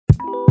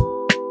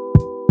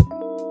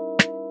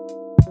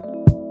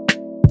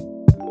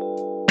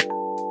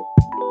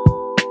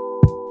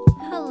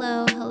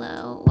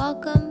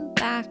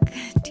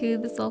to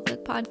the Soul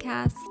Click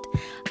podcast.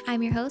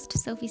 I'm your host,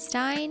 Sophie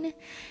Stein,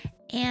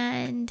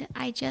 and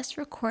I just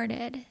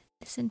recorded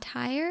this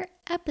entire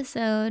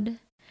episode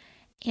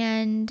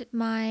and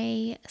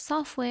my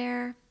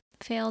software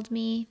failed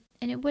me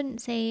and it wouldn't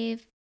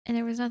save and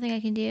there was nothing I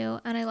can do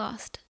and I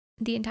lost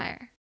the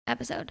entire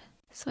episode.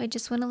 So I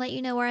just want to let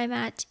you know where I'm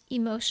at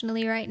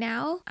emotionally right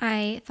now.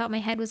 I thought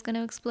my head was going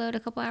to explode a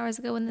couple hours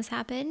ago when this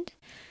happened.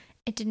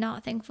 It did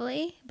not,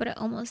 thankfully, but it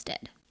almost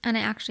did. And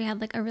I actually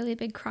had like a really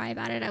big cry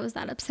about it. I was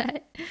that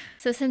upset.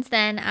 So since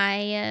then,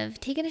 I have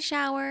taken a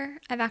shower.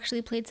 I've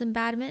actually played some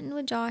badminton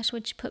with Josh,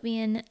 which put me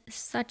in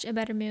such a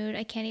better mood.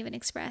 I can't even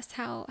express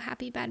how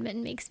happy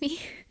badminton makes me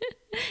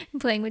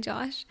playing with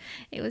Josh.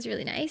 It was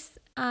really nice.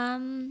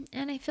 And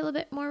I feel a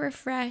bit more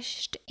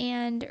refreshed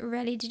and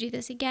ready to do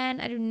this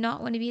again. I do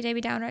not want to be a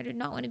Debbie Downer. I do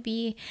not want to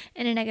be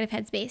in a negative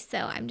headspace. So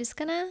I'm just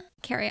gonna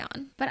carry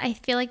on. But I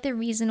feel like the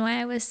reason why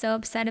I was so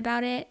upset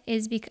about it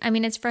is because,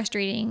 it's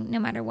frustrating no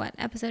matter what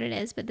episode it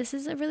is, but this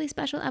is a really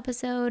special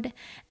episode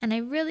and I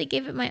really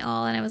gave it my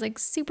all and I was like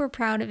super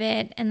proud of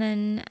it. And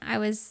then I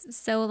was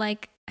so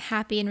like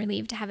happy and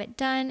relieved to have it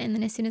done. And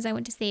then as soon as I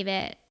went to save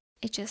it,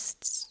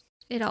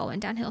 it all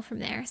went downhill from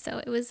there. So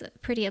it was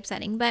pretty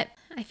upsetting, but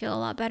I feel a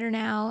lot better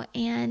now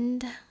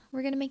and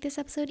we're going to make this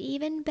episode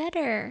even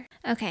better.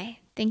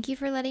 Okay. Thank you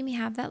for letting me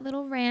have that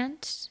little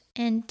rant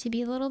and to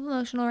be a little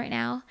emotional right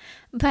now,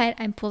 but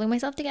I'm pulling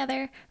myself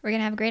together. We're going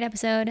to have a great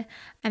episode.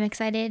 I'm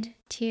excited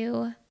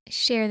to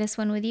share this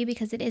one with you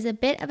because it is a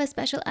bit of a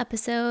special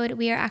episode.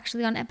 We are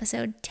actually on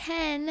episode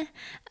 10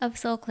 of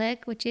Soul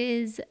Click, which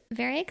is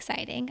very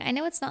exciting. I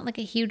know it's not like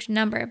a huge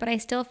number, but I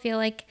still feel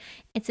like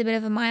it's a bit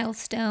of a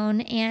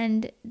milestone.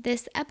 And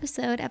this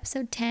episode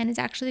 10, is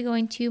actually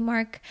going to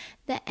mark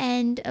the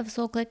end of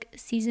Soul Click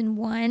season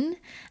 1.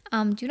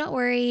 Do not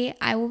worry,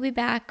 I will be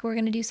back. We're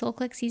going to do Soul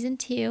Click season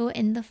 2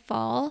 in the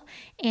fall,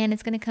 and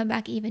it's going to come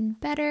back even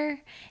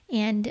better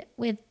and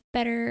with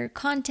better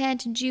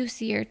content,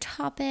 juicier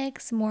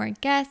topics, more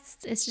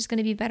guests. It's just going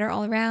to be better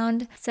all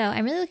around. So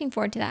I'm really looking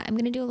forward to that. I'm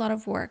going to do a lot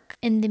of work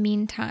in the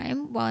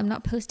meantime while I'm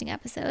not posting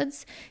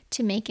episodes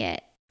to make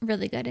it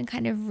really good and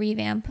kind of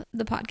revamp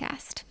the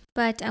podcast.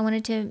 But I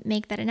wanted to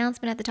make that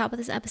announcement at the top of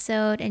this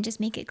episode and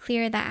just make it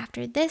clear that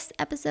after this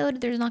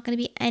episode, there's not going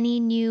to be any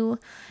new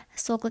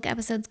Soul Click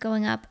episodes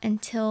going up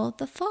until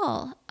the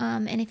fall.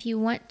 And if you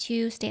want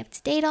to stay up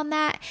to date on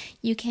that,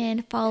 you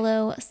can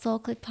follow Soul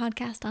Click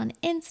Podcast on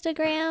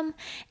Instagram,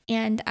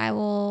 and I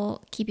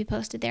will keep you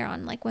posted there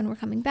on like when we're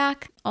coming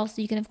back.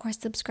 Also, you can of course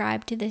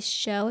subscribe to this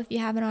show if you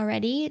haven't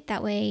already.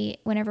 That way,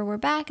 whenever we're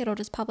back, it'll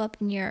just pop up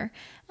in your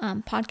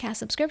podcast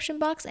subscription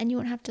box, and you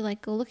won't have to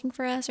like go looking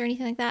for us or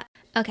anything like that.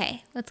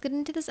 Okay, let's get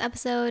into this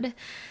episode.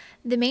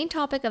 The main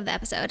topic of the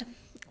episode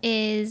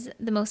is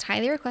the most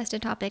highly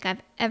requested topic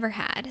I've ever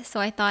had. So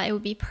I thought it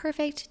would be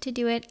perfect to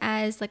do it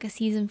as like a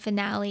season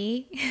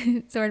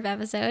finale sort of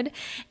episode.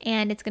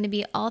 And it's going to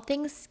be all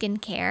things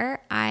skincare.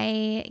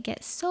 I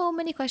get so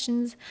many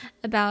questions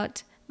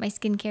about my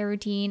skincare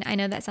routine. I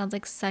know that sounds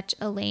like such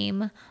a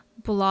lame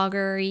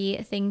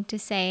bloggery thing to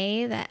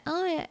say that,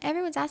 oh,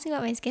 everyone's asking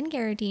about my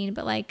skincare routine,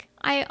 but like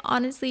I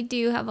honestly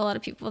do have a lot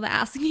of people that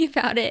ask me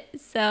about it.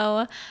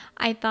 So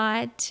I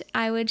thought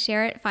I would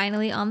share it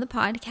finally on the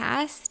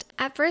podcast.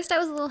 At first, I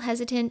was a little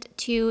hesitant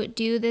to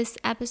do this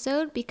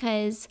episode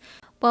because,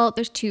 well,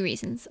 there's two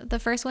reasons. The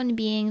first one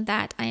being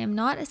that I am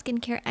not a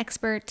skincare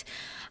expert.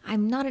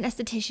 I'm not an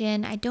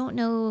esthetician. I don't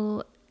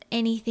know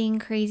anything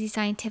crazy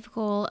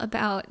scientifical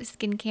about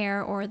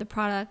skincare or the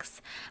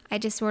products. I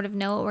just sort of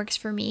know what works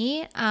for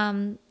me.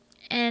 And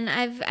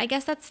I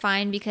guess that's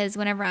fine because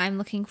whenever I'm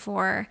looking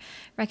for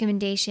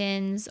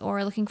recommendations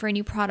or looking for a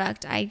new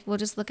product, I will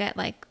just look at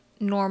like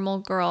normal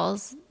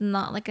girls,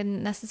 not like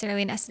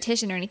necessarily an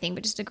esthetician or anything,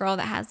 but just a girl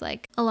that has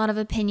like a lot of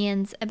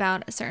opinions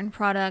about a certain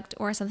product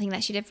or something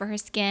that she did for her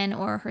skin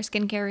or her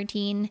skincare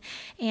routine,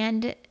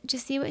 and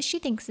just see what she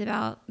thinks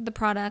about the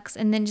products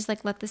and then just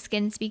like let the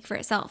skin speak for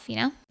itself, you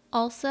know?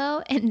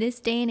 Also, in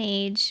this day and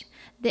age,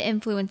 the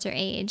influencer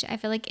age, I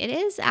feel like it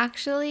is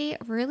actually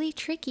really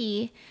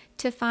tricky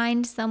to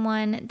find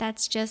someone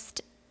that's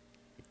just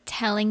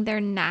telling their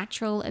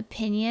natural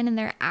opinion and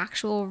their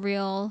actual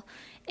real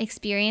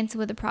experience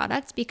with the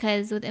product,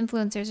 because with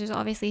influencers, there's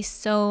obviously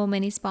so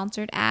many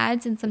sponsored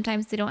ads and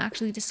sometimes they don't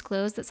actually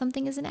disclose that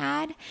something is an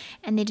ad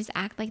and they just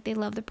act like they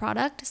love the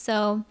product.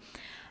 So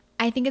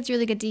I think it's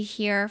really good to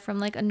hear from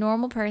like a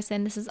normal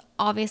person. This is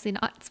obviously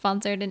not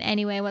sponsored in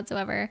any way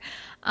whatsoever.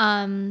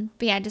 But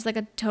yeah, just like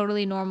a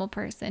totally normal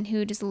person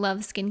who just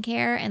loves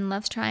skincare and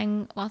loves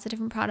trying lots of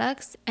different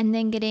products and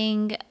then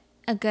getting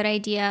a good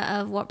idea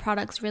of what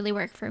products really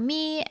work for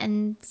me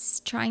and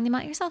trying them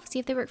out yourself, see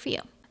if they work for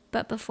you.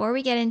 But before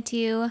we get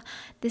into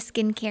the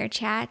skincare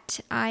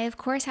chat, I of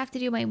course have to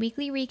do my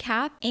weekly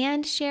recap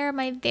and share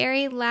my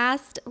very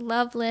last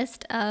love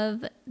list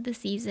of the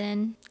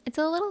season. It's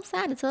a little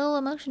sad. It's a little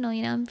emotional,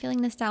 I'm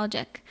feeling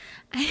nostalgic.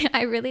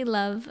 I really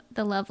love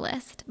the love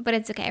list, but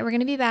it's okay. We're going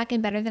to be back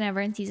in Better Than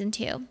Ever in season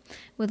 2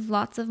 with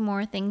lots of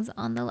more things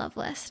on the love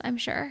list, I'm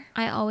sure.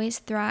 I always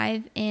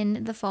thrive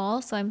in the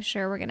fall, so I'm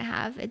sure we're going to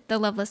have it. The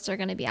love lists are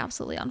going to be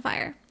absolutely on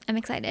fire. I'm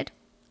excited.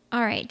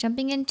 All right,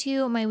 jumping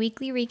into my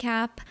weekly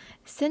recap.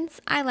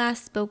 Since I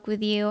last spoke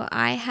with you,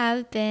 I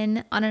have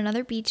been on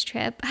another beach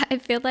trip. I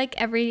feel like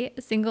every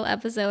single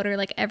episode or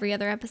like every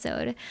other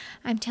episode,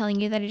 I'm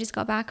telling you that I just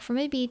got back from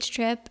a beach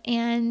trip,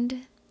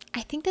 and I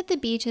think that the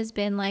beach has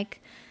been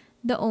like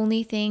the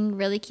only thing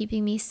really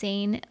keeping me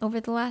sane over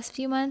the last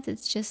few months.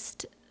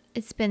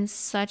 It's been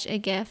such a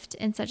gift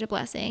and such a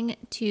blessing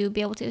to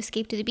be able to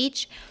escape to the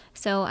beach.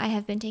 So I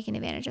have been taking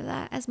advantage of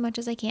that as much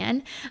as I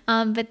can.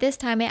 But this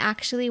time I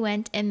actually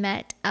went and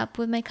met up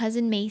with my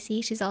cousin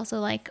Macy. She's also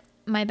like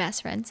my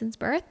best friend since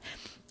birth.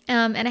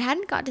 And I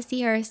hadn't got to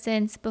see her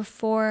since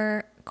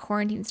before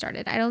quarantine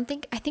started. I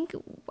think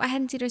I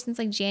hadn't seen her since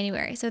like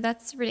January. So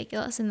that's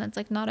ridiculous. And that's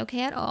like not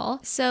okay at all.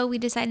 So we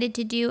decided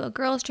to do a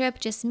girls trip,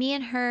 just me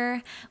and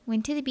her,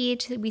 went to the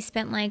beach. We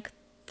spent like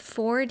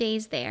 4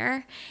 days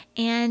there,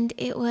 and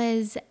it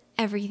was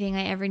everything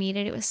I ever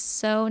needed. It was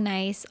so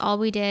nice. All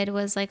we did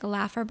was like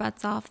laugh our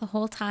butts off the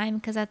whole time,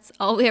 because that's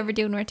all we ever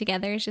do when we're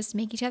together, is just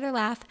make each other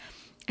laugh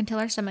until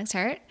our stomachs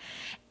hurt.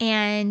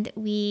 And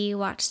we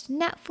watched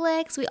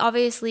Netflix. We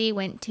obviously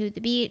went to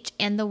the beach,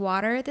 and the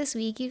water this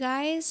week, you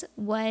guys,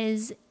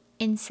 was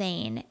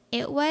insane.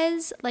 It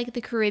was like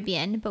the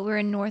Caribbean, but we're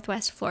in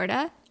Northwest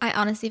Florida. I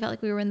honestly felt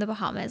like we were in the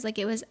Bahamas. Like,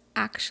 it was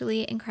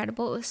actually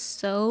incredible. It was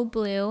so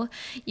blue.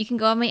 You can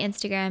go on my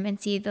Instagram and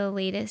see the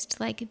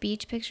latest like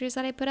beach pictures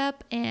that I put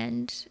up,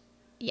 and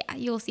yeah,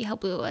 you'll see how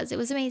blue it was. It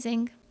was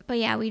amazing. But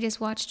yeah, we just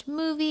watched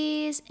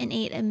movies and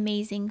ate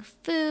amazing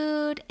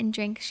food and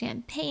drank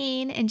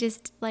champagne and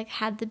just like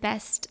had the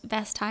best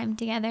time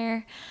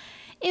together.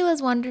 It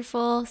was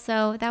wonderful.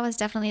 So that was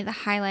definitely the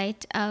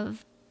highlight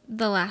of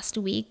the last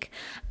week.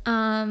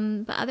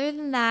 But other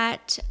than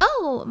that,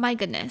 oh my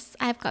goodness,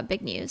 I've got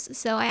big news.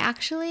 So I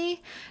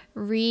actually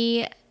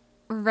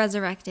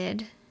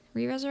resurrected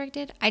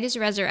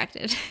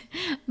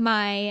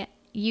my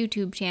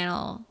YouTube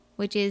channel,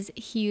 which is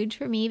huge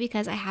for me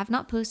because I have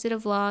not posted a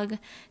vlog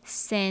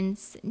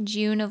since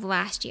June of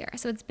last year.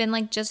 So it's been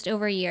like just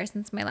over a year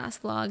since my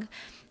last vlog.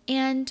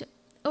 And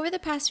over the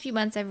past few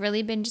months, I've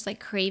really been just like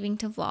craving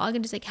to vlog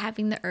and just like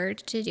having the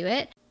urge to do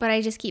it. But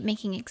I just keep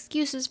making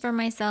excuses for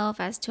myself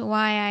as to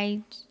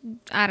why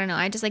I don't know,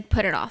 I just like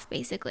put it off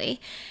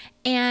basically.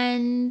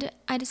 And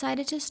I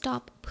decided to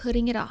stop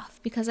putting it off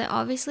because I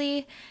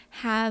obviously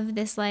have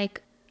this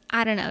like,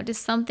 I don't know,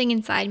 just something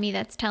inside me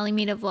that's telling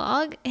me to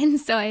vlog. And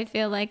so I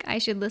feel like I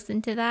should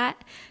listen to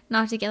that,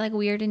 not to get like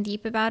weird and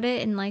deep about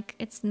it. And like,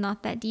 it's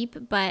not that deep,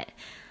 but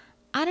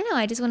I don't know.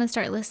 I just want to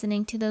start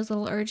listening to those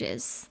little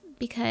urges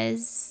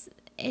because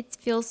it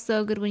feels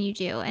so good when you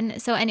do. And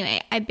so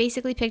anyway, I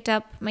basically picked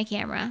up my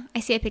camera.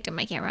 I picked up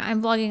my camera.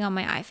 I'm vlogging on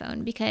my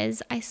iPhone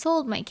because I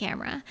sold my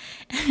camera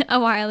a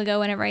while ago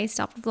whenever I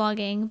stopped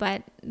vlogging,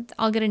 but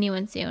I'll get a new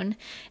one soon.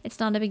 It's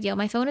not a big deal.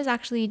 My phone is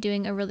actually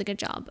doing a really good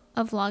job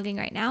of vlogging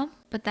right now,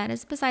 but that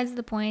is besides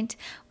the point.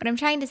 What I'm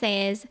trying to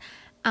say is,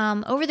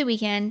 over the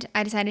weekend,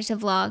 I decided to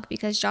vlog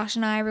because Josh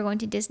and I were going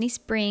to Disney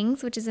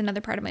Springs, which is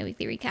another part of my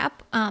weekly recap.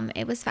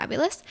 It was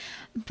fabulous,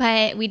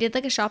 but we did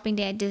like a shopping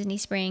day at Disney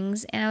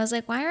Springs, and I was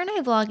like, why aren't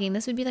I vlogging?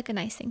 This would be like a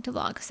nice thing to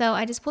vlog. So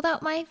I just pulled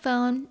out my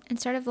phone and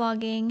started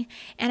vlogging,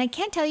 and I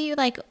can't tell you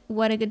like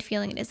what a good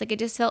feeling it is. Like, it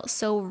just felt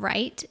so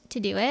right to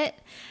do it.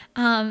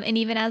 And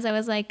even as I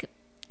was like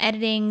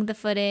editing the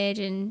footage,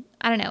 and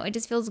I don't know, it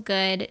just feels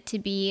good to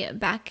be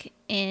back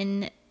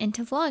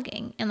into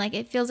vlogging, and like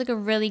it feels like a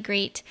really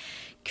great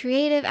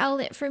creative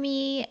outlet for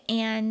me,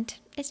 and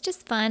it's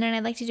just fun, and I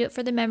like to do it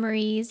for the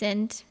memories.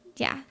 And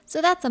yeah, so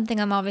that's something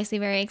I'm obviously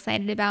very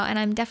excited about, and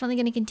I'm definitely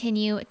going to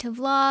continue to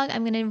vlog.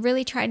 I'm going to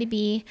really try to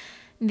be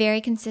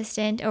very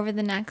consistent over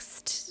the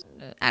next,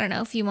 I don't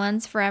know, few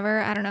months,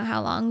 forever. I don't know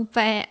how long,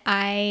 but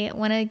I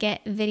want to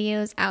get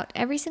videos out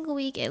every single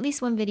week, at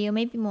least one video,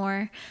 maybe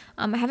more.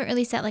 I haven't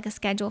really set like a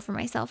schedule for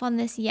myself on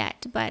this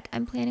yet, but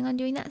I'm planning on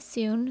doing that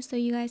soon so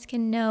you guys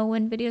can know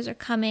when videos are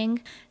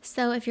coming.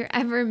 So if you're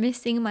ever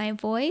missing my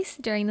voice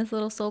during this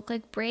little Soul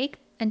Click break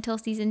until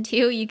season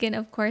 2, you can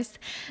of course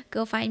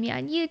go find me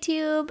on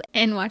YouTube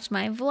and watch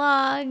my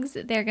vlogs.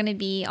 They're going to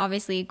be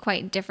obviously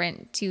quite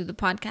different to the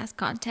podcast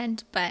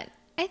content, but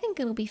I think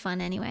it'll be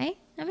fun anyway.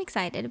 I'm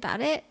excited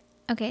about it.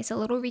 Okay, so a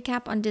little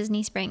recap on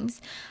Disney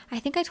Springs. I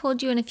think I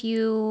told you in a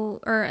few,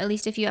 or at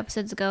least a few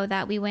episodes ago,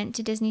 that we went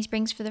to Disney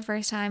Springs for the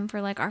first time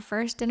for like our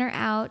first dinner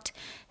out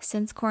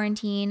since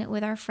quarantine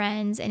with our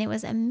friends, and it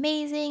was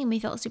amazing, and we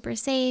felt super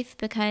safe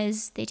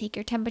because they take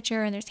your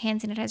temperature and there's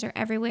hand sanitizer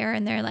everywhere,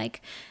 and they're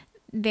like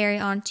very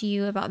on to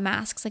you about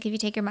masks. Like if you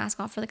take your mask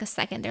off for like a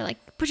second, they're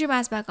like, put your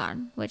mask back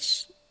on,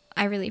 which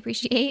I really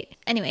appreciate.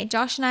 Anyway,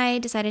 Josh and I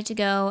decided to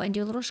go and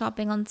do a little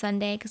shopping on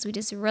Sunday because we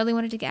just really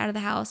wanted to get out of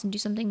the house and do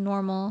something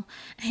normal.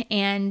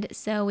 And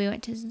so we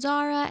went to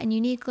Zara and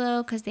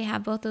Uniqlo because they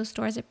have both those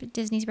stores at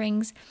Disney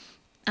Springs.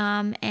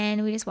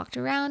 And we just walked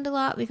around a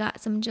lot. We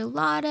got some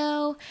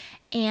gelato,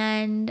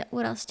 and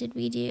what else did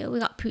we do? We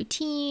got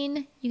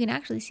poutine. You can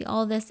actually see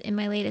all this in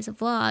my latest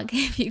vlog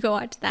if you go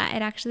watch that.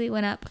 It actually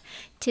went up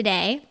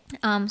today,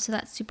 so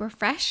that's super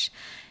fresh.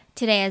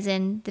 Today as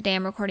in the day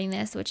I'm recording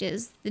this, which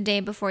is the day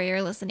before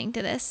you're listening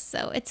to this,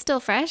 so it's still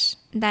fresh.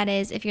 That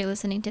is if you're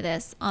listening to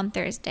this on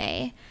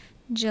Thursday,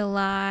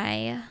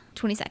 July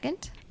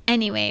 22nd.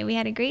 Anyway, we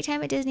had a great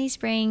time at Disney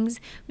Springs.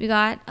 We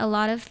got a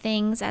lot of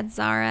things at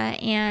Zara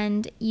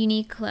and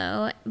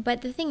Uniqlo.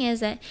 But the thing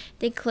is that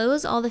they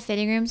close all the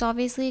fitting rooms,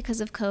 obviously,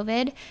 because of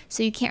COVID.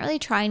 So you can't really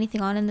try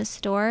anything on in the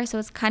store. So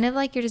it's kind of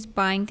like you're just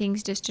buying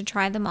things just to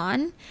try them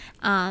on,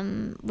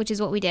 which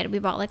is what we did. We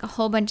bought like a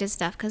whole bunch of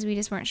stuff because we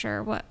just weren't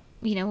sure what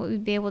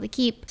we'd be able to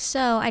keep.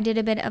 So I did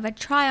a bit of a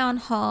try on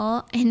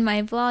haul in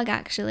my vlog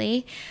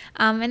actually.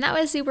 And that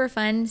was super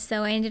fun.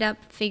 So I ended up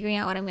figuring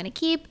out what I'm going to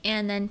keep.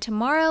 And then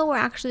tomorrow we're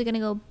actually going to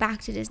go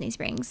back to Disney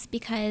Springs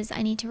because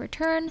I need to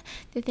return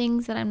the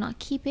things that I'm not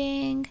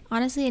keeping.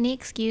 Honestly, any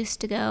excuse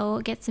to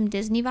go get some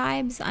Disney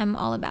vibes, I'm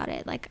all about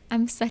it. Like,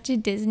 I'm such a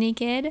Disney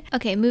kid.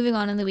 Okay, moving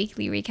on in the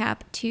weekly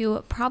recap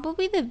to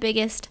probably the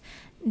biggest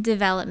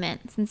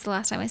development since the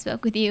last time I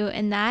spoke with you,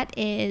 and that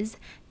is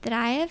that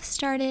I have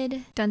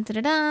started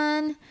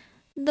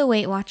the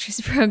Weight Watchers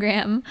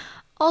program,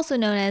 also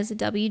known as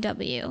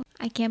WW.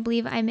 I can't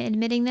believe I'm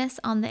admitting this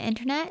on the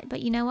internet,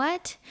 but you know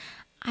what?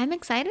 I'm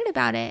excited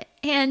about it.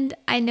 And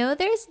I know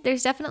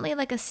there's definitely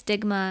like a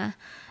stigma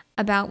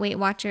about Weight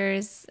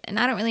Watchers, and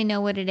I don't really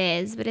know what it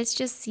is, but it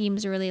just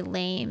seems really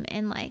lame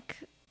and like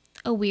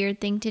a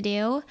weird thing to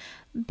do.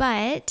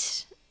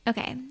 But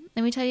okay,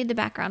 let me tell you the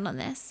background on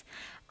this.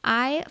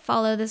 I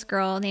follow this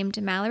girl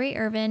named Mallory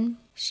Irvin.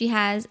 She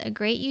has a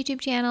great YouTube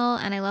channel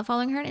and I love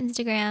following her on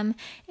Instagram,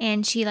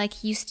 and she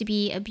like used to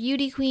be a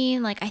beauty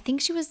queen. Like I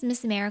think she was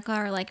Miss America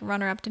or like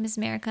runner up to Miss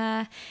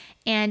America.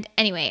 And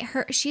anyway,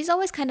 she's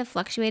always kind of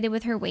fluctuated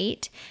with her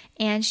weight,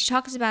 and she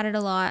talks about it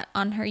a lot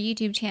on her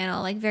YouTube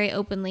channel, like very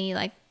openly,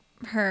 like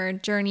her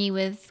journey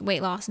with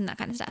weight loss and that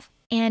kind of stuff.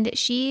 And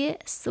she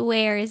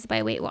swears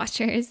by Weight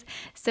Watchers.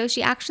 So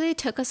she actually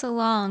took us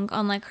along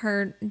on like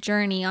her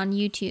journey on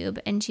YouTube,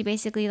 and she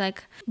basically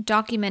like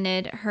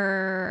documented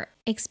her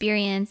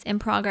experience and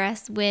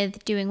progress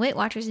with doing Weight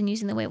Watchers and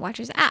using the Weight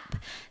Watchers app.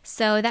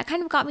 So that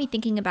kind of got me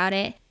thinking about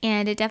it,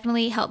 and it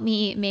definitely helped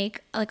me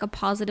make like a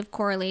positive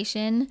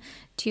correlation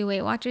to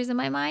Weight Watchers in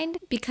my mind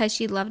because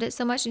she loved it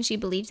so much and she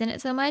believes in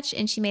it so much,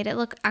 and she made it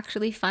look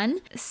actually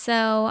fun.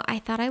 So I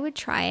thought I would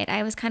try it.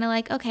 I was kind of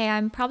like, okay,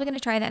 I'm probably going to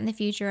try that in the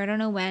future. I don't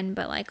know when,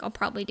 but like I'll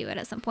probably do it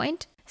at some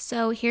point.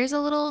 So here's a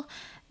little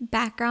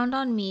background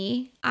on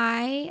me.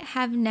 I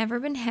have never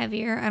been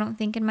heavier, I don't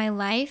think, in my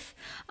life.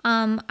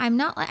 I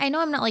know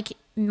I'm not like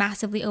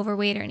massively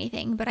overweight or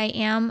anything, but I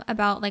am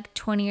about like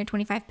 20 or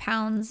 25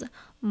 pounds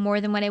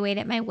more than what I weighed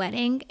at my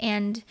wedding.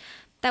 And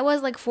that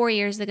was like 4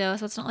 years ago.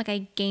 So it's not like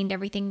I gained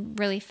everything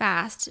really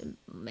fast.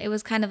 It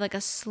was kind of like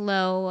a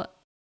slow,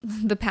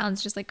 the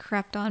pounds just like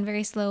crept on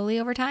very slowly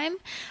over time.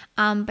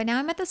 But now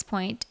I'm at this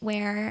point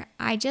where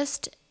I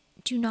just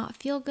do not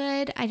feel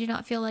good. I do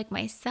not feel like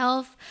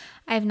myself.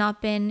 I have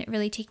not been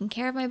really taking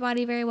care of my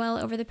body very well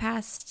over the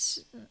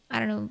past,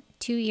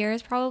 2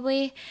 years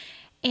probably.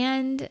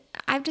 And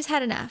I've just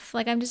had enough.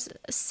 Like, I'm just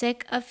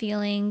sick of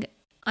feeling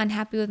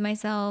unhappy with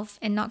myself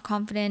and not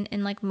confident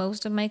in like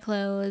most of my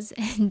clothes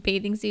and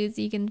bathing suits.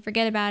 You can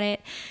forget about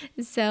it.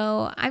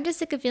 So I'm just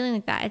sick of feeling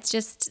like that. It's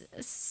just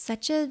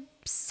such a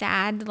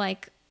sad,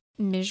 like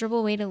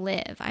miserable way to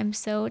live. I'm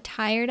so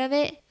tired of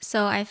it.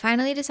 So I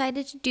finally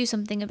decided to do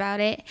something about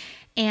it,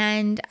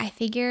 and I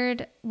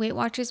figured Weight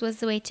Watchers was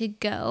the way to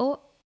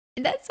go.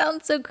 That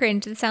sounds so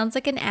cringe. It sounds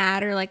like an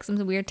ad or like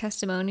some weird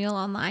testimonial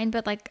online,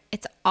 but like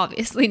it's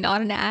obviously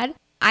not an ad.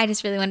 I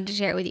just really wanted to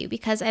share it with you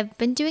because I've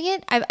been doing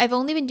it. I've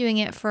only been doing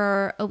it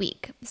for a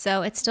week,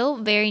 so it's still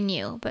very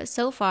new, but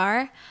so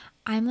far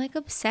I'm like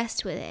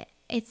obsessed with it.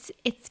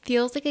 It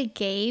feels like a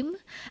game.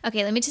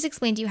 Okay, let me just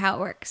explain to you how it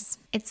works.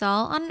 It's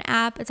all on an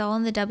app. It's all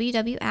on the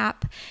WW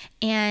app,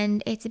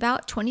 and it's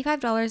about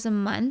 $25 a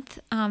month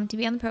to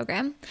be on the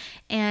program.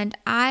 And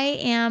I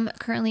am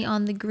currently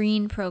on the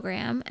green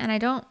program, and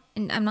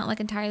I'm not like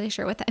entirely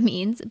sure what that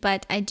means,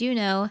 but I do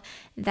know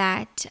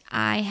that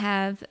I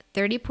have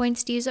 30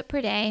 points to use up per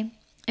day.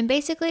 And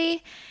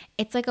basically,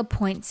 it's like a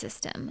point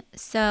system.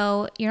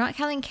 So you're not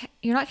counting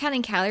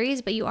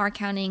calories, but you are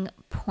counting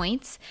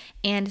points,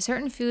 and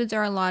certain foods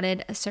are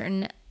allotted a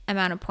certain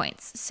amount of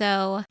points.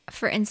 So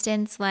for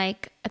instance,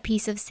 like a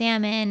piece of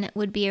salmon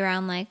would be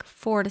around like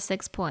 4 to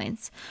 6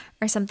 points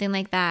or something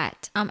like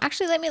that.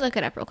 Actually, let me look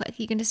it up real quick.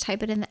 You can just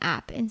type it in the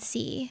app and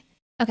see.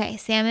 Okay,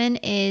 salmon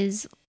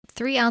is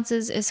 3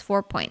 ounces is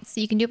 4 points.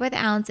 So you can do it by the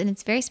ounce, and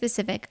it's very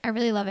specific. I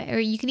really love it. Or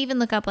you can even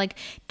look up like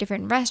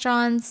different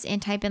restaurants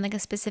and type in like a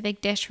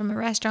specific dish from a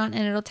restaurant,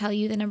 and it'll tell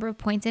you the number of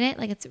points in it.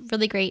 Like, it's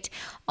really great.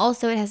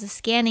 Also, it has a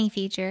scanning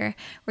feature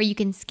where you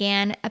can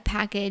scan a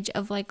package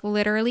of like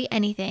literally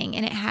anything,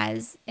 and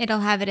it'll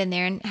have it in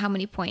there and how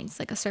many points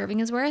like a serving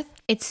is worth.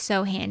 It's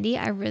so handy.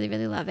 I really,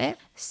 really love it.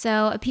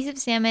 So a piece of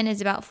salmon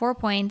is about 4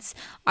 points,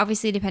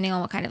 obviously depending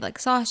on what kind of like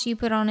sauce you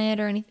put on it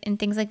or and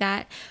things like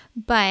that.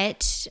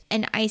 But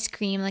an ice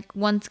cream, like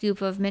 1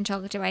 scoop of mint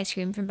chocolate chip ice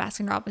cream from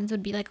Baskin Robbins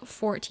would be like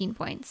 14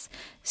 points.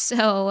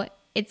 So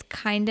it's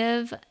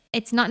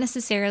not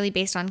necessarily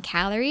based on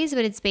calories,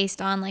 but it's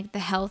based on like the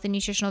health and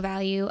nutritional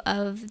value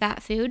of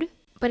that food.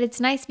 But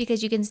it's nice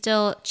because you can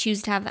still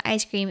choose to have the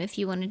ice cream if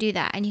you want to do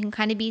that. And you can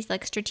kind of be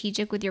like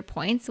strategic with your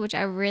points, which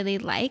I really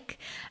like.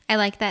 I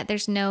like that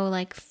there's no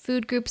like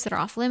food groups that are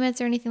off limits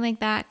or anything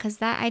like that,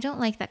 because I don't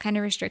like that kind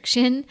of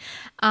restriction.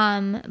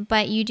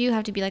 But you do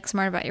have to be like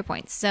smart about your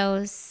points.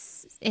 So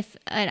if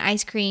an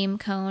ice cream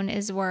cone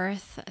is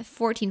worth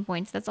 14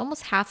 points, that's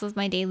almost half of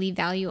my daily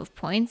value of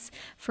points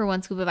for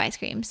 1 scoop of ice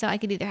cream. So I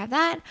could either have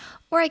that,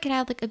 or I could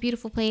have like a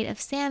beautiful plate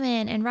of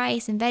salmon and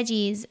rice and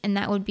veggies, and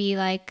that would be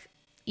like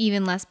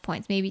even less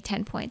points, maybe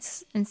 10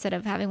 points instead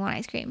of having 1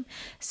 ice cream.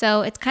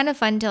 So it's kind of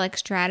fun to like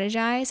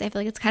strategize. I feel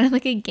like it's kind of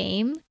like a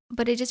game,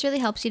 but it just really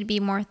helps you to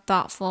be more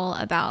thoughtful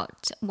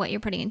about what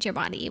you're putting into your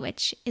body,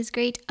 which is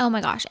great. Oh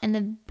my gosh. And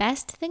the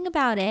best thing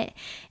about it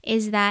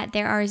is that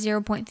there are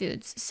 0-point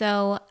foods.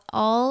 So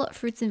all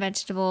fruits and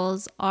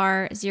vegetables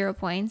are 0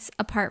 points,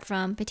 apart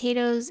from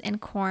potatoes and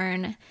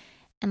corn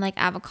and like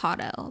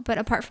avocado. But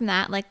apart from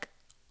that, like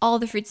all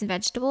the fruits and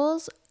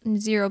vegetables,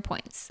 0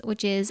 points,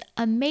 which is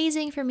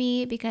amazing for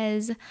me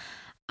because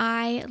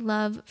I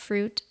love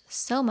fruit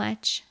so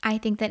much. I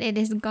think that it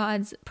is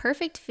God's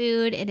perfect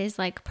food. It is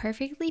like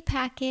perfectly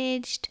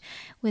packaged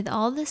with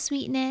all the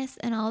sweetness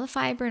and all the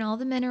fiber and all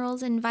the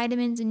minerals and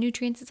vitamins and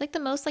nutrients. It's like the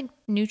most like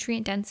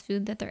nutrient dense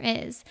food that there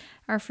is,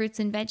 are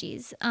fruits and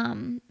veggies.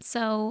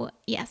 So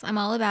yes, I'm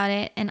all about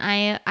it. And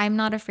I'm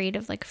not afraid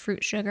of like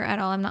fruit sugar at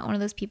all. I'm not one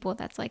of those people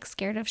that's like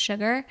scared of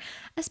sugar,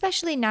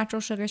 especially natural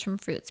sugars from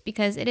fruits,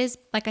 because it is,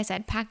 like I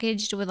said,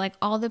 packaged with like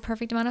all the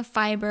perfect amount of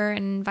fiber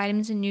and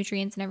vitamins and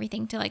nutrients and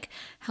everything to like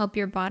help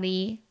your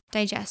body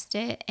digest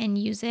it and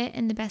use it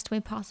in the best way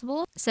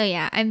possible. So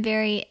yeah, I'm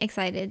very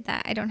excited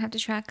that I don't have to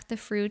track the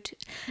fruit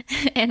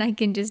and I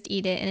can just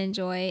eat it and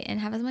enjoy and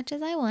have as much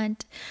as I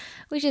want,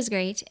 which is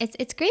great.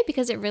 It's great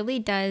because it really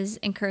does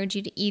encourage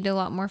you to eat a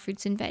lot more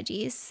fruits and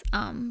veggies,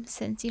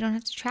 since you don't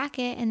have to track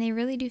it, and they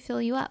really do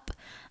fill you up.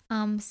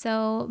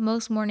 So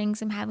most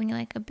mornings I'm having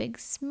like a big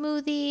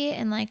smoothie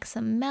and like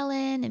some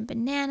melon and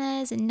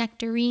bananas and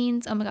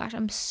nectarines. Oh my gosh,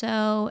 I'm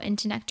so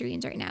into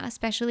nectarines right now,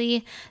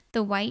 especially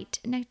the white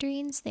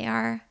nectarines. They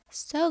are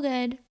so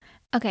good.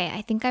 Okay,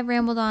 I think I've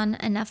rambled on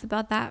enough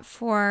about that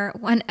for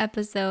one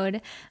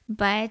episode,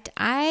 but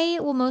I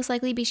will most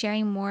likely be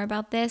sharing more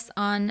about this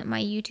on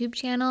my YouTube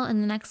channel in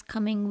the next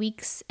coming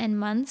weeks and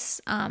months,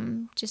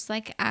 just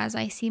like as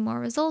I see more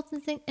results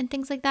and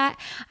things like that.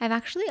 I've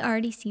actually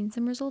already seen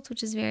some results,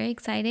 which is very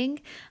exciting.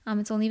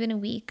 It's only been a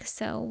week,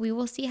 so we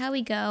will see how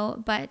we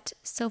go, but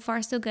so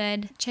far so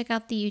good. Check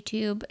out the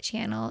YouTube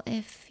channel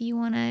if you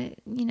want to,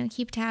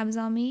 keep tabs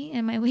on me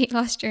and my weight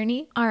loss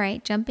journey. All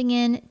right, jumping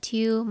in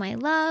to my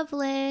love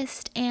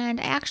list, and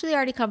I actually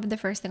already covered the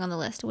first thing on the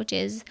list, which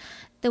is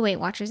the Weight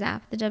Watchers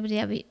app, the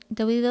WW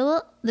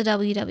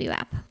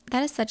app.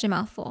 That is such a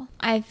mouthful.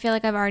 I feel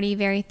like I've already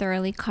very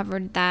thoroughly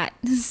covered that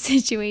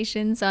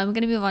situation, so I'm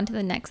going to move on to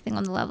the next thing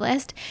on the love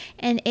list,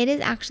 and it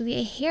is actually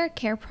a hair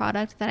care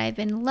product that I've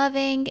been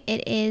loving.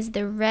 It is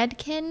the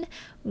Redken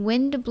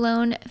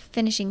Wind-Blown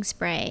Finishing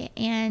Spray,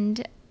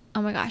 and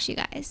oh my gosh, you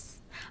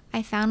guys,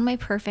 I found my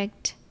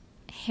perfect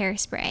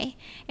hairspray.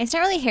 It's not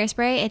really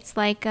hairspray. It's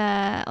like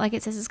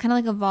it says, it's kind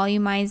of like a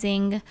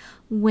volumizing,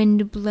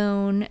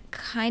 wind-blown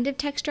kind of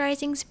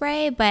texturizing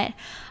spray, but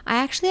I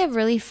actually have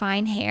really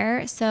fine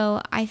hair,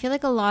 so I feel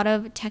like a lot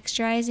of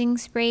texturizing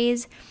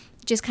sprays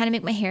just kind of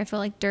make my hair feel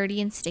like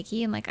dirty and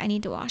sticky and like I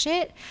need to wash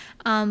it.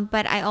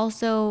 But I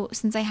also,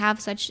 since I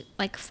have such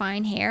like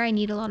fine hair, I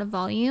need a lot of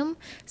volume.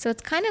 So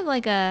it's kind of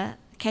like a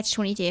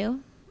catch-22.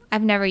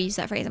 I've never used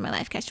that phrase in my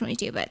life,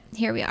 catch-22, but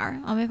here we are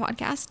on my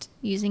podcast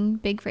using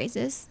big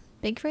phrases.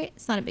 Big phrase?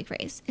 It's not a big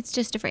phrase. It's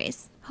just a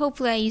phrase.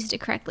 Hopefully I used it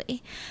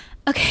correctly.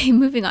 Okay,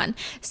 moving on.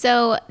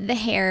 So the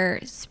hair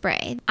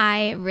spray.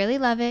 I really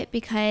love it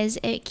because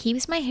it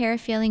keeps my hair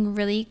feeling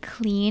really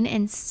clean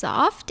and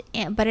soft,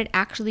 but it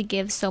actually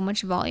gives so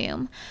much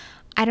volume.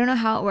 I don't know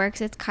how it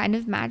works. It's kind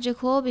of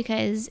magical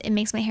because it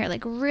makes my hair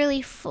like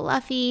really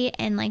fluffy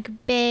and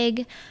like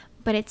big,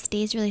 but it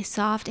stays really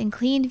soft and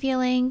clean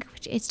feeling,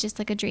 which it's just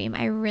like a dream.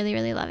 I really,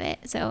 really love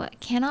it. So I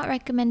cannot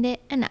recommend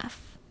it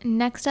enough.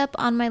 Next up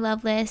on my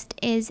love list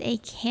is a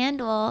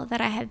candle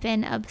that I have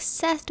been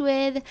obsessed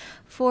with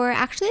for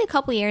actually a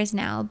couple years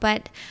now,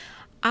 but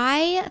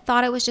I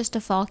thought it was just a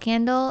fall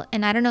candle,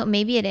 and I don't know,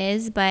 maybe it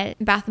is, but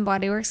Bath and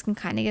Body Works can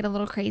kind of get a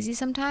little crazy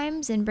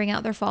sometimes and bring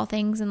out their fall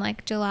things in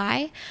like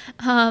July.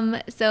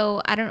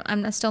 So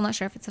I'm still not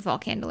sure if it's a fall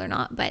candle or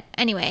not, but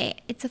anyway,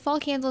 it's a fall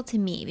candle to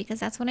me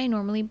because that's when I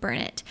normally burn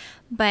it.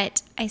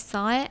 But I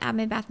saw it at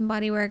my Bath and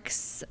Body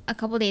Works a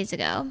couple days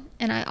ago,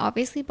 and I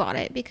obviously bought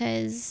it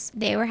because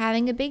they were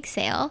having a big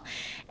sale,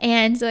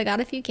 and so I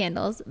got a few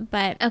candles.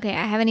 But okay,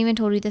 I haven't even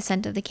told you the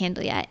scent of the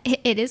candle yet.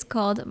 It is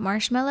called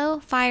Marshmallow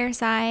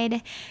Fireside.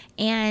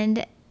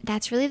 And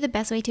that's really the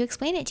best way to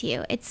explain it to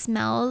you. It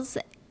smells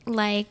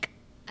like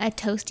a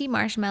toasty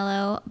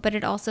marshmallow, but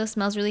it also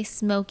smells really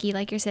smoky,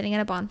 like you're sitting at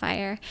a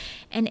bonfire.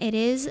 And it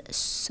is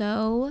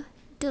so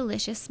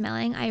delicious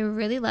smelling. I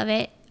really love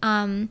it.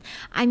 I'm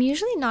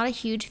usually not a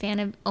huge fan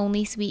of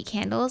only sweet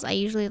candles. I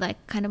usually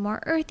like kind of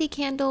more earthy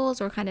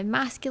candles or kind of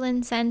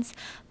masculine scents,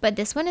 but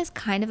this one is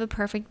kind of a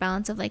perfect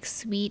balance of like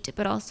sweet,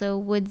 but also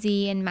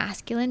woodsy and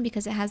masculine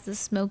because it has the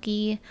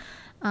smoky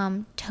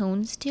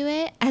tones to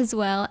it as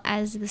well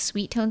as the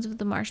sweet tones of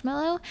the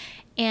marshmallow.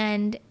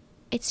 And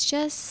it's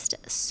just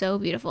so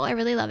beautiful. I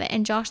really love it.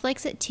 And Josh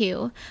likes it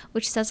too,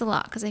 which says a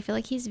lot because I feel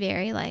like he's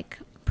very like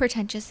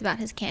pretentious about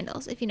his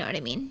candles, if you know what I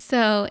mean.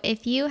 So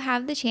if you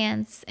have the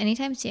chance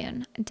anytime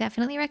soon, I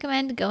definitely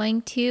recommend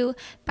going to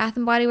Bath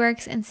and Body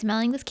Works and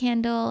smelling this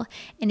candle.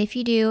 And if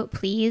you do,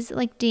 please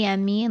like DM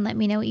me and let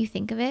me know what you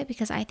think of it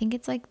because I think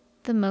it's like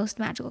the most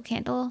magical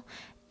candle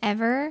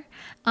ever,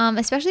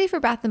 especially for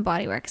Bath and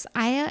Body Works.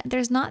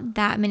 There's not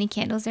that many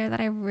candles there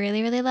that I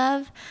really, really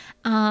love,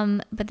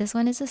 but this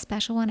one is a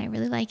special one. I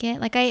really like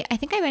it. Like I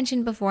think I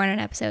mentioned before in an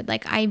episode,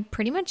 like I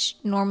pretty much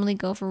normally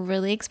go for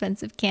really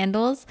expensive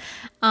candles,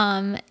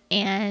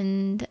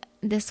 and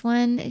this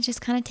one, it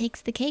just kind of takes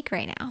the cake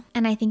right now.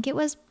 And I think it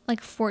was like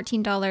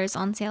 $14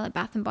 on sale at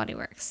Bath and Body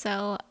Works,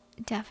 so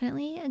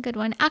definitely a good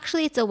one.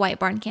 Actually, it's a White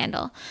Barn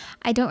candle.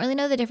 I don't really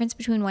know the difference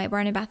between White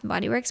Barn and Bath and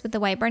Body Works, but the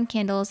White Barn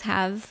candles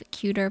have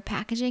cuter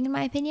packaging in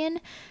my opinion.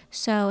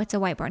 So it's a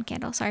White Barn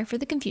candle. Sorry for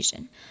the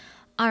confusion.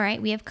 All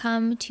right, we have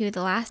come to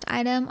the last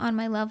item on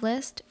my love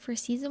list for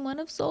season 1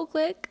 of Soul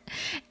Click.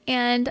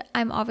 And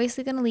I'm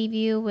obviously going to leave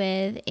you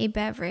with a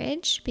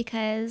beverage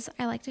because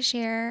I like to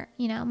share,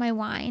 my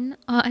wine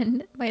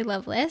on my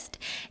love list.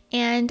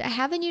 And I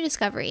have a new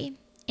discovery.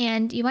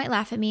 And you might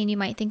laugh at me and you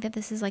might think that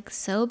this is like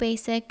so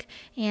basic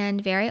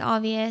and very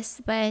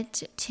obvious,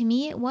 but to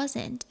me it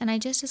wasn't. And I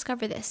just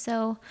discovered this.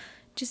 So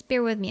just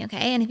bear with me,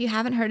 okay? And if you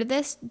haven't heard of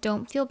this,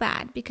 don't feel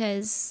bad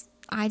because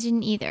I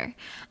didn't either.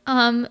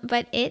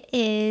 But it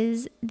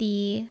is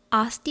the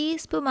Asti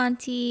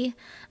Spumante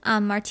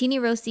Martini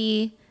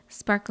Rossi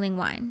sparkling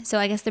wine. So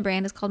I guess the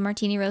brand is called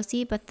Martini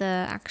Rossi, but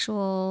the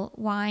actual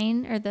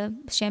wine or the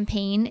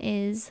champagne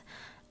is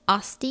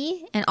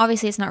Asti, and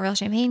obviously it's not real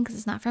champagne because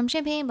it's not from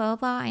Champagne, blah,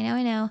 blah, blah.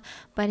 I know,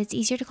 but it's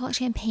easier to call it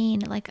champagne.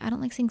 Like, I don't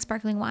like saying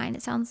sparkling wine.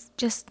 It sounds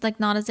just like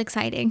not as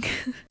exciting.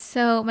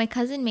 So my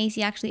cousin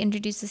Macy actually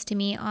introduced this to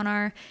me on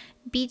our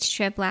beach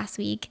trip last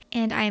week,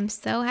 and I am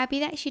so happy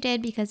that she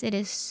did because it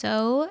is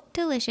so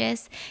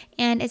delicious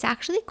and it's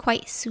actually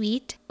quite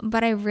sweet,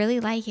 but I really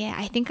like it.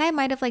 I think I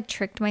might have like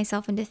tricked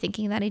myself into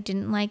thinking that I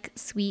didn't like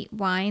sweet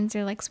wines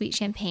or like sweet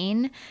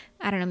champagne.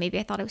 I don't know, maybe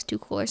I thought it was too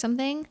cool or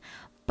something.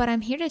 But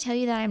I'm here to tell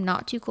you that I'm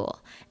not too cool,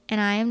 and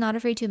I am not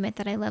afraid to admit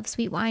that I love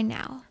sweet wine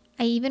now.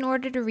 I even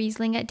ordered a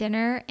Riesling at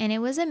dinner, and it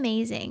was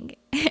amazing,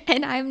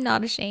 and I'm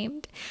not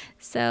ashamed.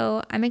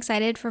 So I'm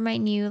excited for my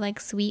new like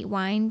sweet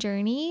wine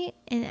journey,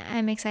 and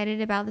I'm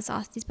excited about this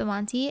Asti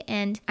Spumante,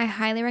 and I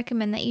highly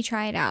recommend that you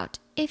try it out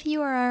if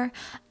you are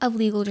of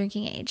legal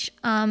drinking age.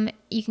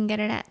 You can get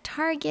it at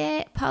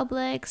Target,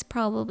 Publix,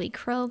 probably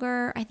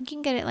Kroger. I think you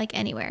can get it like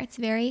anywhere. It's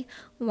very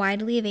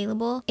widely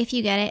available. If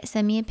you get it,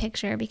 send me a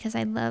picture because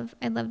I'd love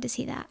to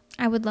see that.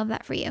 I would love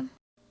that for you.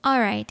 All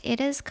right,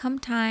 it has come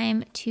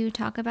time to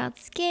talk about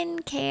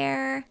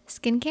skincare.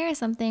 Skincare is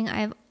something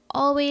I've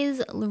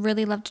always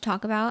really loved to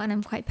talk about, and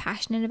I'm quite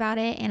passionate about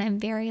it, and I'm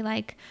very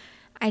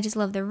I just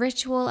love the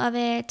ritual of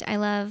it.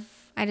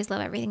 I just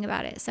love everything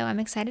about it. So I'm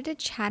excited to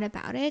chat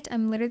about it.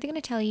 I'm literally going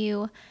to tell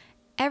you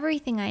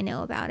everything I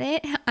know about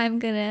it. We're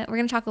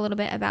going to talk a little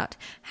bit about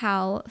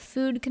how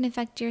food can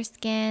affect your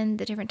skin,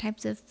 the different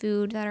types of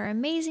food that are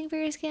amazing for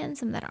your skin,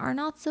 some that are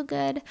not so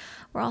good.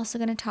 We're also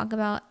going to talk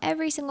about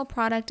every single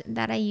product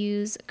that I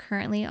use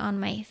currently on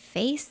my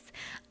face,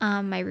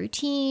 my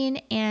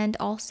routine, and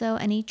also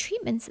any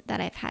treatments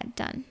that I've had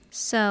done.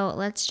 So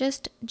let's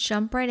just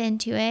jump right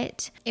into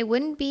it. It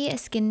wouldn't be a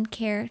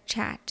skincare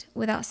chat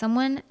without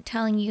someone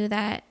telling you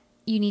that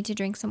you need to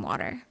drink some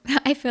water.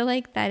 I feel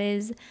like that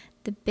is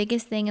the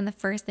biggest thing and the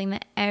first thing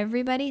that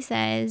everybody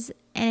says,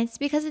 and it's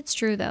because it's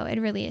true though. It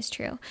really is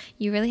true.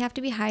 You really have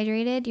to be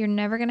hydrated. You're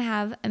never going to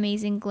have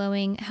amazing,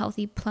 glowing,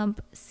 healthy,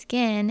 plump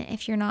skin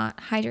if you're not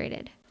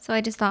hydrated. So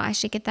I just thought I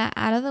should get that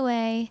out of the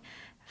way.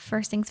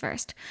 First things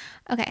first.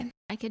 Okay,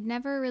 I could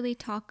never really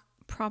talk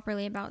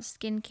properly about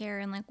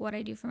skincare and what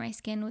I do for my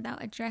skin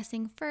without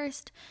addressing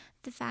first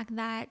the fact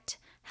that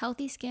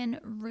healthy skin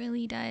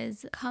really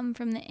does come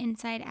from the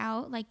inside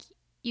out.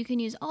 you can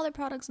use all the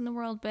products in the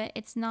world, but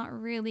it's not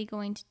really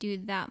going to do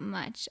that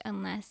much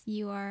unless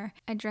you are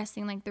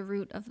addressing like the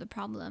root of the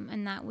problem.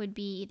 And that would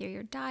be either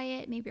your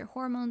diet, maybe your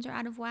hormones are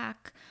out of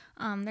whack.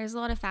 There's a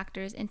lot of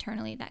factors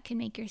internally that can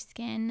make your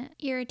skin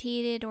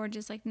irritated or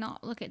just like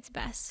not look its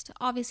best.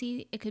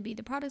 Obviously, it could be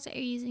the products that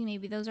you're using,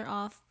 maybe those are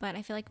off, but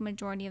I feel like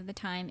majority of the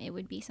time it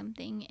would be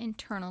something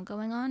internal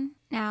going on.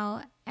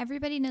 Now,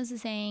 everybody knows the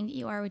saying,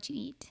 you are what you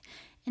eat.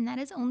 And that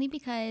is only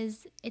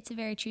because it's a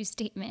very true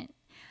statement.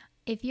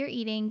 If you're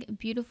eating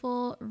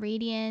beautiful,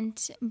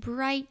 radiant,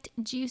 bright,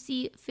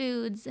 juicy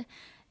foods,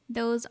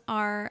 those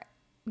are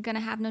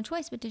gonna have no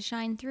choice but to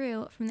shine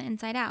through from the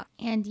inside out.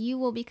 And you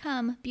will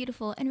become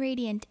beautiful and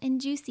radiant and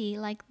juicy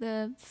like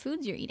the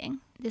foods you're eating.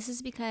 This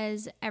is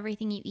because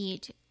everything you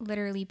eat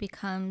literally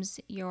becomes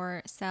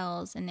your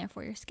cells and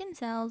therefore your skin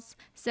cells.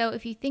 So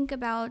if you think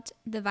about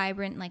the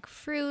vibrant like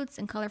fruits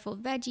and colorful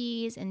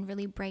veggies and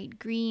really bright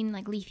green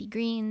like leafy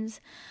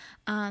greens,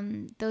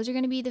 those are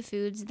going to be the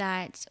foods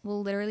that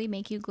will literally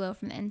make you glow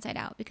from the inside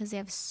out because they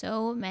have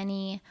so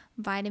many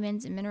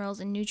vitamins and minerals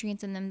and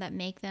nutrients in them that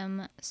make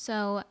them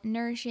so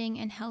nourishing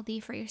and healthy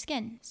for your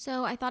skin.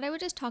 So I thought I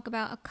would just talk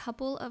about a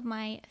couple of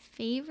my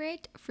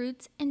favorite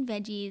fruits and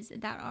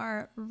veggies that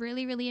are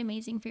really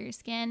amazing for your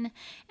skin,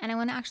 and I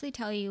want to actually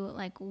tell you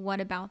like what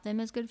about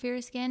them is good for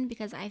your skin,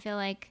 because I feel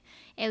like,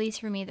 at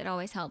least for me, that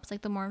always helps.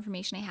 Like the more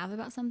information I have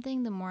about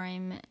something, the more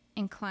I'm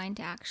inclined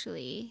to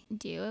actually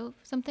do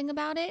something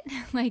about it.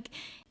 Like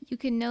you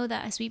can know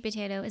that a sweet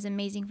potato is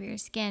amazing for your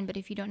skin, but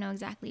if you don't know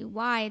exactly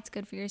why it's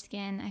good for your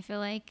skin, I feel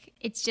like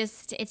it's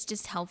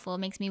just helpful. It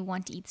makes me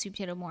want to eat sweet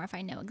potato more if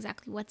I know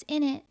exactly what's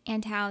in it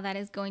and how that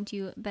is going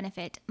to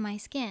benefit my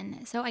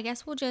skin. So I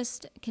guess we'll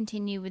just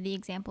continue with the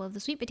example of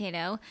the sweet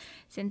potato,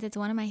 since it's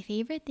one of my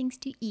favorite things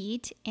to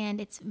eat and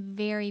it's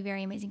very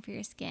amazing for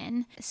your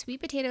skin.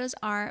 Sweet potatoes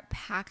are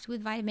packed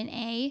with vitamin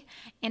A,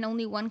 and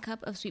only 1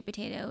 cup of sweet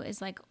potato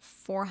is like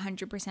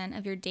 400%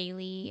 of your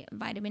daily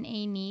vitamin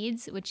A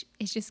needs, which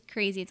is just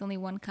crazy. It's only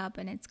 1 cup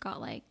and it's got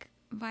like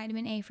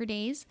vitamin A for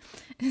days.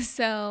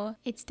 So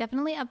it's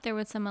definitely up there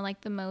with some of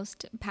like the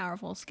most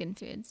powerful skin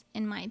foods,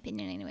 in my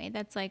opinion anyway.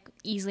 That's like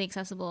easily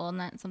accessible and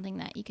that's something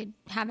that you could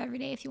have every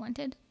day if you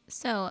wanted.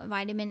 So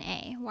vitamin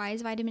A. Why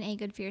is vitamin A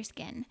good for your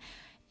skin?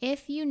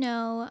 If you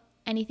know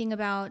anything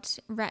about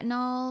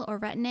retinol or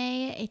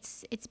Retin-A,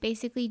 it's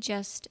basically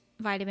just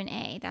vitamin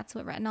A. That's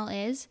what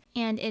retinol is.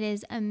 And it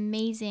is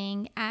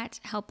amazing at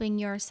helping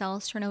your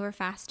cells turn over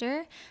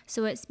faster.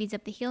 So it speeds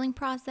up the healing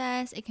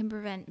process. It can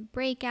prevent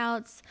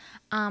breakouts.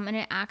 And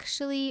it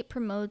actually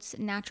promotes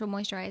natural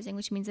moisturizing,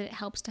 which means that it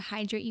helps to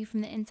hydrate you from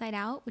the inside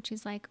out, which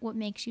is like what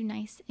makes you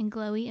nice and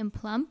glowy and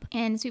plump.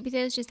 And sweet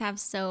potatoes just have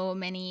so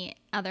many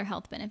other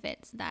health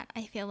benefits that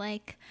I feel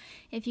like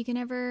if you can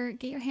ever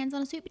get your hands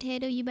on a sweet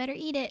potato, you better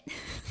eat it.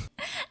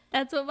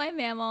 That's what my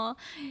mammal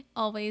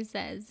always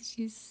says.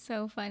 She's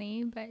so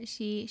funny, but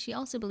she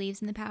also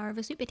believes in the power of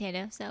a sweet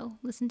potato, so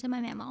listen to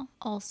my mammal.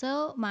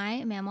 Also,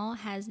 my mammal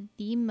has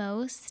the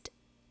most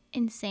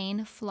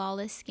insane,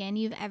 flawless skin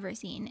you've ever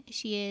seen.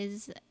 She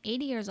is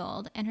 80 years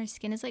old and her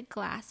skin is like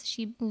glass.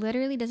 She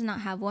literally does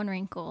not have one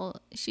wrinkle.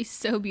 She's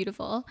so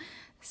beautiful.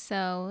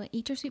 So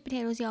eat your sweet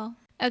potatoes, y'all.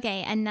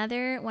 Okay,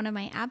 another one of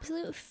my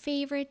absolute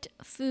favorite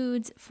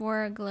foods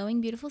for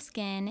glowing, beautiful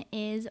skin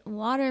is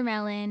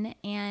watermelon.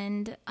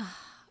 And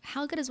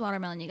how good is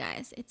watermelon, you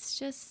guys? It's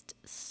just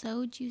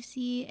so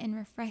juicy and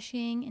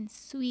refreshing and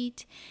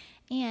sweet.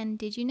 And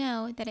did you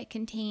know that it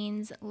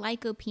contains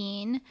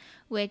lycopene,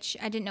 which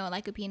I didn't know what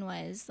lycopene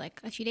was like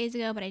a few days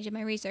ago, but I did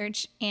my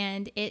research,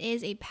 and it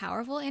is a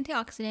powerful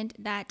antioxidant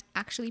that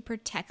actually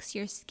protects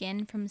your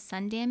skin from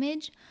sun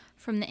damage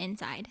from the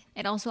inside.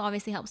 It also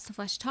obviously helps to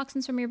flush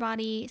toxins from your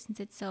body since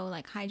it's so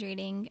like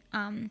hydrating.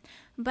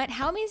 But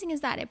how amazing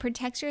is that? It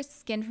protects your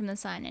skin from the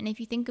sun. And if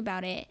you think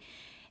about it,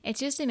 it's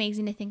just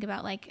amazing to think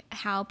about like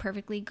how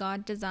perfectly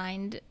God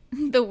designed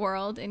the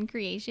world and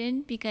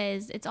creation,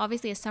 because it's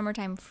obviously a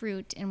summertime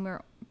fruit and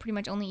we're pretty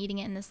much only eating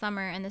it in the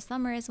summer, and the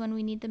summer is when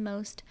we need the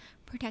most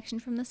protection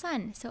from the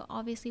sun. So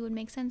obviously it would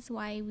make sense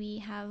why we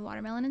have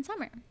watermelon in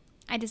summer.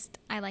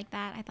 I like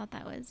that. I thought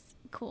that was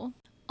cool.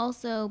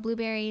 Also,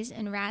 blueberries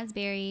and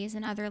raspberries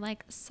and other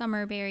like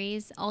summer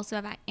berries also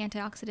have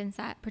antioxidants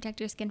that protect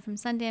your skin from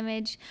sun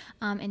damage.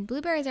 And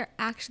blueberries are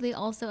actually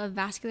also a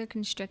vascular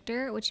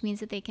constrictor, which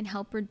means that they can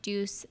help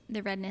reduce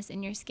the redness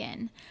in your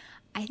skin.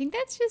 I think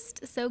that's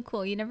just so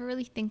cool. You never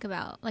really think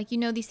about, like, you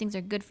know these things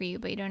are good for you,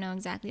 but you don't know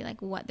exactly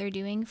like what they're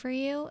doing for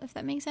you, if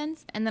that makes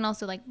sense. And then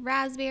also like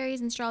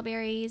raspberries and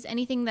strawberries,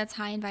 anything that's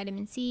high in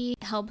vitamin C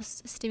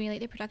helps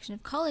stimulate the production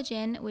of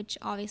collagen, which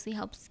obviously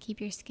helps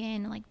keep your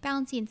skin like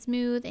bouncy and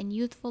smooth and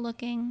youthful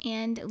looking.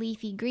 And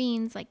leafy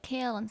greens like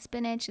kale and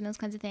spinach and those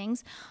kinds of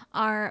things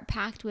are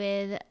packed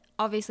with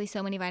obviously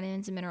so many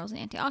vitamins and minerals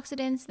and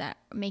antioxidants that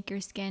make your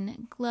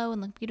skin glow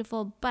and look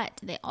beautiful, but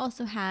they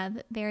also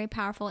have very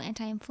powerful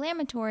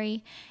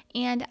anti-inflammatory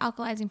and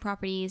alkalizing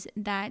properties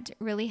that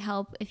really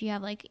help if you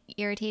have like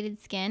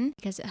irritated skin,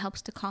 because it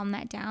helps to calm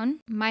that down.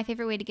 My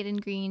favorite way to get in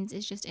greens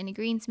is just in a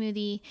green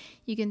smoothie.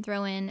 You can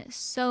throw in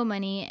so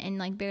many and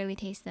like barely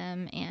taste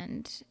them,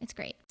 and it's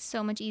great.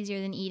 So much easier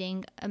than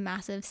eating a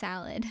massive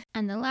salad.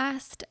 And the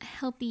last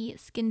healthy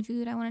skin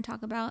food I want to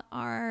talk about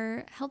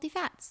are healthy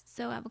fats.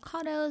 So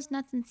avocados,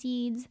 nuts and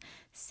seeds,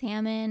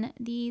 salmon.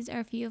 These are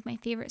a few of my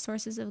favorite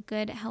sources of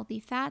good healthy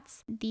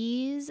fats.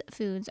 These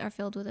foods are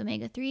filled with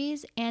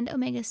omega-3s and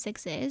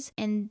omega-6s,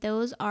 and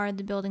those are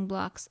the building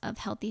blocks of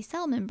healthy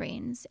cell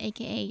membranes,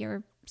 aka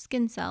your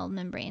skin cell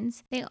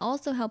membranes. They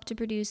also help to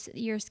produce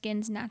your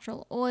skin's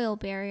natural oil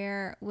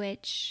barrier,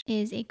 which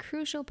is a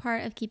crucial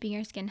part of keeping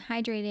your skin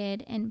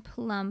hydrated and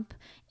plump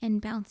and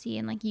bouncy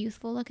and like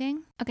youthful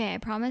looking. Okay, I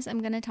promise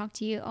I'm going to talk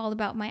to you all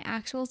about my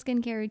actual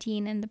skincare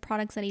routine and the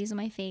products that I use on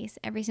my face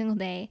every single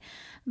day.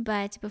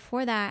 But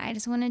before that, I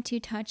just wanted to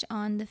touch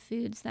on the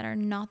foods that are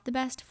not the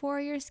best for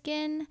your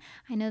skin.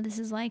 I know this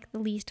is like the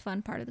least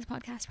fun part of this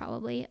podcast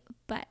probably,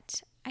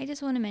 but I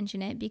just want to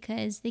mention it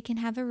because they can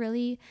have a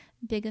really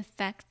big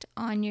effect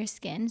on your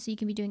skin. So you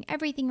can be doing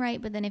everything right,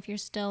 but then if you're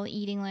still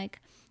eating like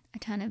a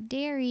ton of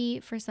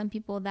dairy, for some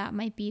people that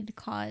might be the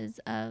cause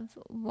of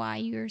why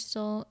you're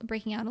still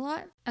breaking out a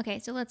lot. Okay,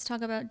 so let's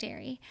talk about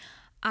dairy.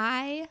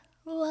 I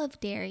love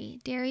dairy.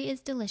 Dairy is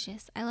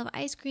delicious. I love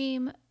ice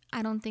cream.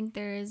 I don't think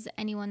there's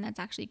anyone that's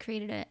actually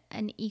created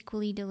an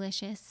equally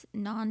delicious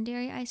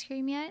non-dairy ice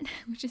cream yet,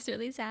 which is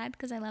really sad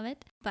because I love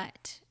it.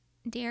 But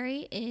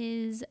dairy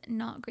is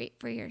not great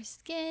for your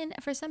skin.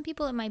 For some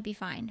people, it might be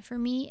fine. For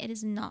me, it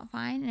is not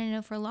fine. And I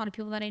know for a lot of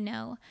people that I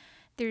know,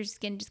 their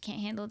skin just can't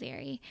handle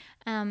dairy.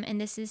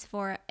 And this is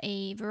for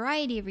a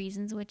variety of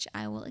reasons, which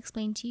I will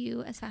explain to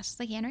you as fast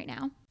as I can right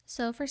now.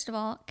 So first of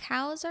all,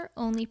 cows are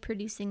only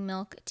producing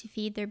milk to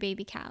feed their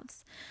baby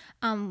calves.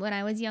 When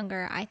I was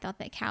younger, I thought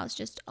that cows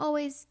just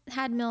always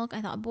had milk. I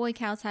thought boy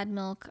cows had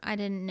milk. I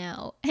didn't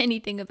know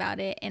anything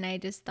about it, and I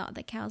just thought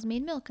that cows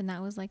made milk and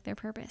that was like their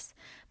purpose.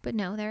 But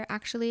no, they're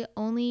actually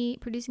only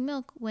producing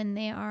milk when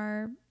they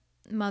are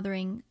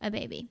mothering a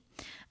baby.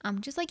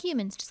 Just like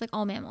humans, just like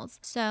all mammals.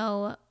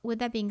 So with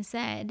that being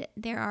said,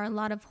 there are a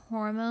lot of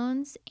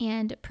hormones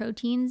and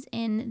proteins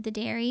in the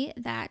dairy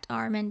that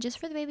are meant just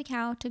for the baby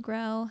cow to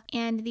grow.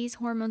 And these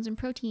hormones and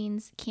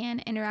proteins can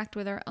interact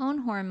with our own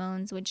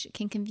hormones, which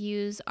can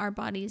confuse our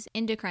body's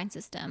endocrine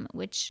system,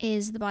 which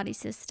is the body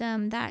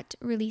system that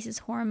releases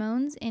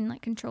hormones and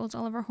like controls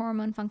all of our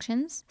hormone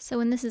functions. So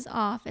when this is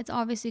off, it's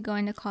obviously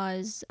going to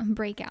cause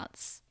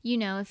breakouts. You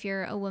know, if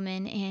you're a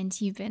woman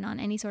and you've been on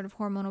any sort of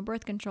hormonal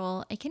birth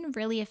control, it can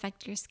really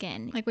affect your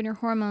skin. Like when your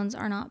hormones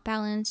are not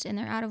balanced and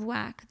they're out of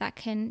whack, that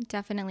can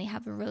definitely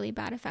have a really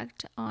bad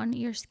effect on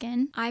your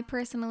skin. I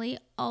personally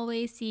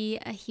always see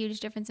a huge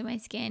difference in my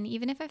skin,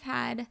 even if I've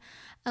had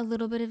a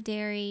little bit of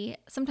dairy.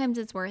 Sometimes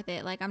it's worth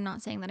it. Like I'm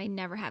not saying that I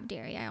never have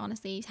dairy. I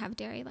honestly have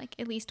dairy like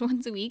at least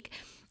once a week.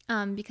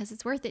 Because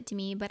it's worth it to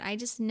me, but I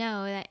just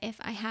know that if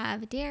I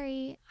have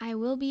dairy, I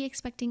will be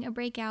expecting a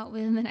breakout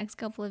within the next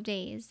couple of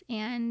days,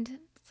 and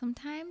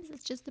sometimes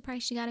it's just the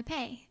price you gotta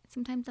pay.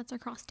 Sometimes that's our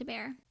cross to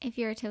bear. If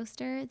you're a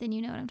toaster, then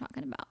you know what I'm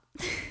talking about.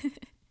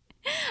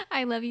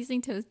 I love using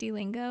toasty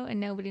lingo and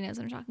nobody knows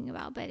what I'm talking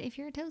about, but if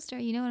you're a toaster,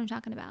 you know what I'm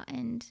talking about,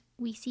 and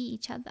we see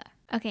each other.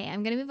 Okay,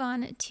 I'm going to move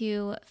on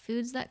to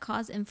foods that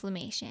cause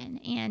inflammation,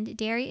 and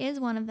dairy is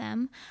one of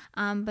them,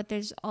 but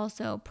there's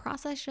also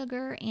processed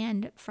sugar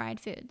and fried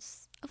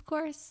foods. Of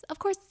course,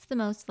 it's the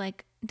most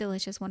like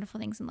delicious, wonderful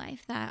things in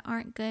life that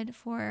aren't good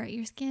for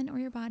your skin or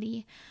your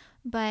body,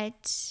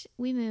 but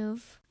we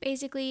move.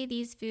 Basically,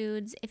 these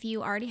foods, if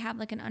you already have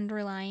like an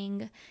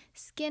underlying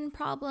skin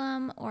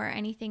problem or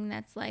anything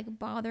that's like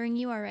bothering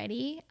you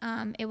already,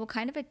 it will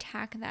kind of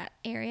attack that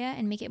area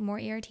and make it more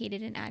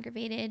irritated and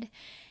aggravated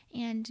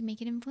and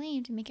make it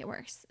inflamed and make it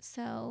worse.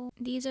 So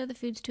these are the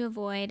foods to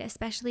avoid,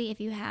 especially if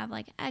you have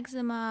like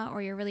eczema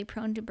or you're really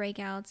prone to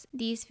breakouts.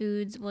 These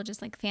foods will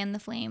just like fan the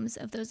flames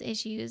of those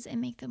issues and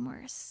make them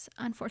worse,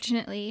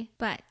 unfortunately.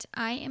 But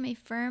I am a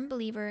firm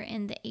believer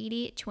in the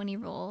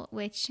 80-20 rule,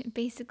 which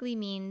basically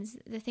means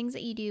the things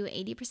that you do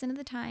 80% of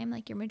the time,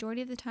 like your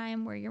majority of the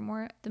time where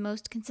you're the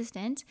most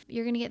consistent,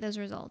 you're going to get those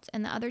results.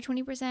 And the other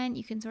 20%,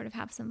 you can sort of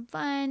have some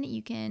fun,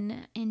 you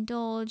can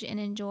indulge and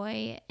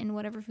enjoy in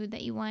whatever food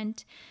that you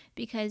want,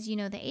 because you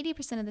know the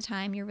 80% of the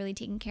time you're really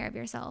taking care of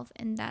yourself,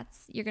 and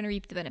you're going to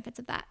reap the benefits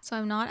of that. So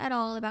I'm not at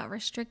all about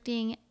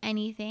restricting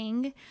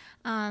anything,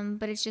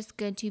 but it's just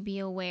good to be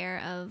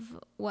aware of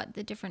what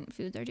the different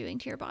foods are doing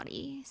to your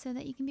body so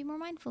that you can be more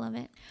mindful of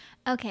it.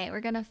 Okay,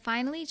 we're going to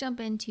finally jump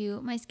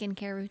into my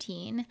skincare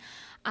routine.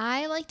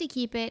 I like to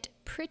keep it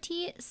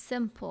pretty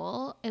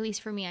simple, at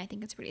least for me. I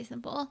think it's pretty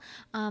simple.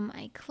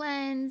 I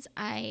cleanse,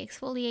 I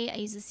exfoliate, I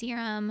use a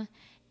serum,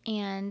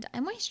 and I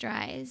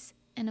moisturize.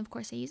 And of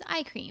course I use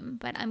eye cream,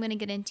 but I'm going to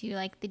get into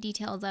like the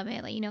details of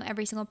it, like, you know,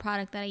 every single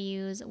product that I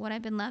use, what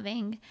I've been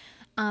loving.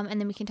 And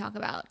then we can talk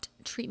about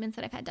treatments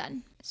that I've had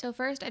done. So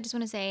first, I just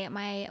want to say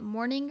my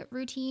morning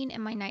routine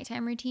and my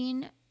nighttime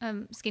routine,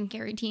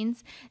 skincare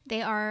routines,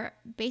 they are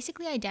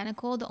basically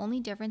identical. The only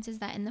difference is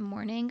that in the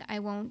morning, I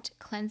won't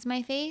cleanse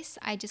my face.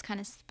 I just kind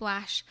of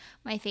splash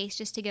my face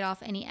just to get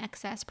off any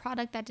excess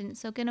product that didn't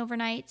soak in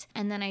overnight.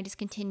 And then I just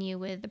continue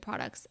with the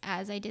products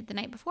as I did the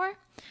night before.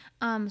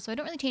 So I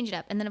don't really change it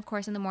up. And then of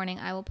course in the morning,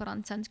 I will put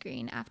on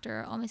sunscreen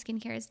after all my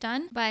skincare is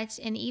done. But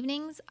in the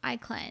evenings, I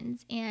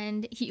cleanse,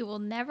 and you will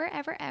never,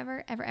 ever,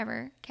 ever, ever,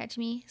 ever catch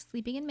me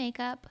sleeping in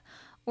makeup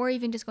or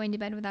even just going to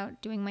bed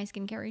without doing my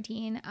skincare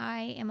routine.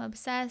 I am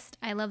obsessed.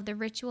 I love the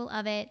ritual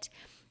of it.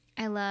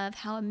 I love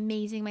how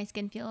amazing my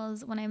skin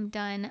feels when I'm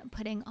done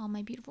putting all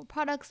my beautiful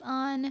products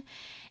on.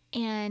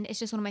 And it's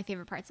just one of my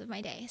favorite parts of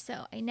my day.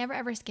 So I never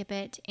ever skip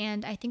it.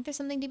 And I think there's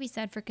something to be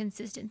said for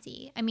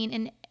consistency. I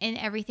mean, in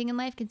everything in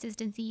life,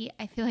 consistency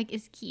I feel like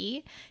is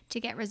key to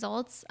get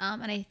results.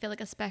 And I feel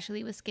like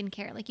especially with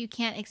skincare, like you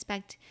can't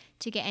expect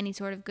to get any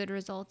sort of good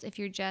results if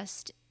you're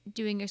just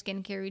doing your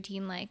skincare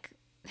routine like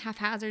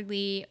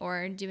haphazardly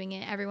or doing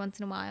it every once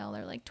in a while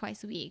or like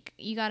twice a week.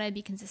 You gotta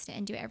be consistent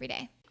and do it every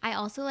day. I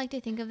also like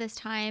to think of this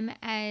time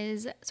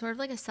as sort of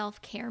like a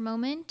self-care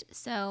moment.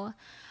 So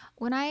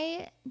when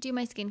I do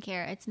my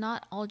skincare, it's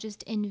not all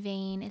just in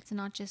vain. It's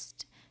not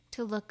just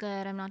to look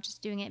good. I'm not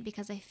just doing it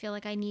because I feel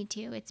like I need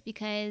to. It's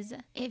because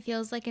it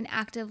feels like an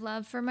act of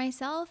love for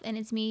myself, and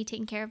it's me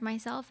taking care of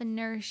myself and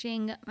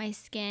nourishing my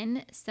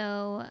skin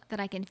so that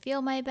I can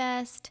feel my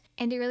best.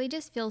 And it really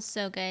just feels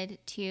so good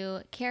to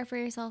care for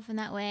yourself in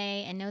that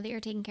way and know that you're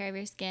taking care of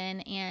your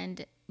skin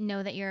and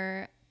know that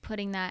you're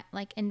putting that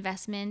like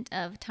investment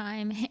of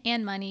time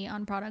and money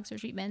on products or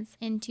treatments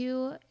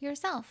into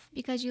yourself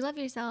because you love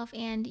yourself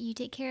and you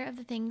take care of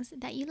the things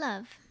that you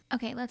love.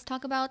 Okay, let's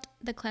talk about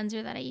the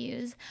cleanser that I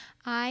use.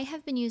 I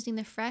have been using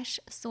the Fresh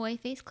Soy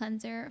Face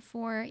Cleanser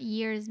for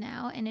years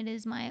now, and it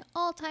is my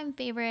all-time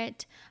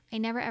favorite. I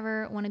never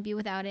ever want to be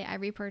without it. I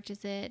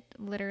repurchase it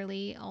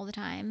literally all the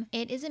time.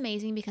 It is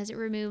amazing because it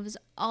removes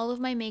all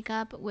of my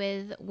makeup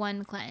with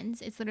one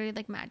cleanse. It's literally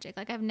like magic.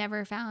 Like I've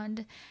never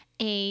found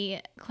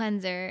a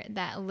cleanser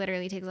that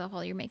literally takes off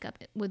all your makeup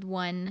with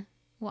one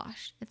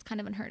wash. It's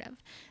kind of unheard of.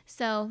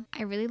 So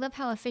I really love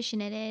how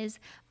efficient it is,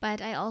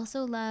 but I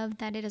also love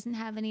that it doesn't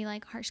have any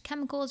like harsh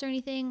chemicals or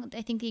anything.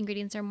 I think the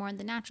ingredients are more on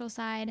the natural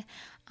side.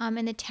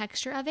 And the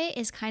texture of it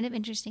is kind of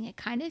interesting. It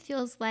kind of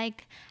feels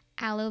like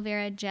aloe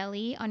vera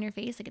jelly on your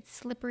face. Like it's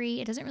slippery.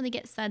 It doesn't really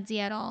get sudsy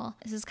at all.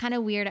 This is kind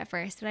of weird at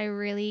first, but I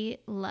really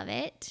love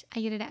it.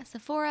 I get it at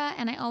Sephora,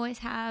 and I always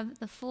have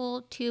the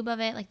full tube of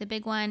it, like the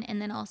big one,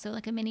 and then also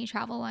like a mini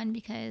travel one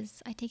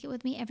because I take it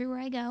with me everywhere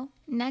I go.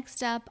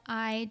 Next up,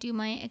 I do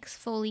my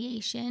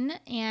exfoliation,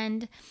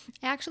 and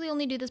I actually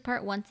only do this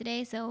part once a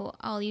day, so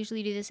I'll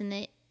usually do this in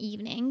the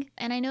evening.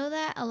 And I know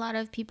that a lot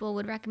of people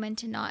would recommend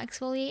to not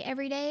exfoliate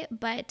every day,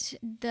 but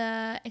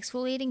the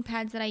exfoliating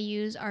pads that I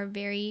use are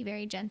very,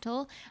 very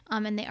gentle,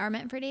 and they are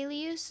meant for daily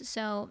use.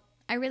 So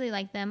I really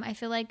like them. I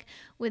feel like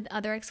with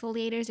other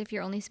exfoliators, if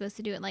you're only supposed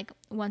to do it like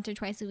once or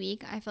twice a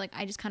week, I feel like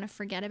I just kind of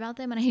forget about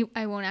them and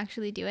I won't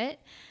actually do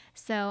it.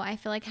 So I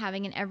feel like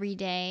having an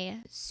everyday,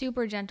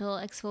 super gentle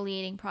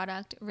exfoliating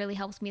product really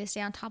helps me to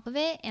stay on top of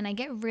it, and I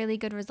get really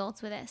good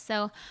results with it.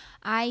 So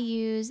I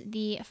use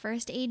the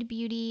First Aid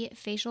Beauty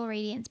Facial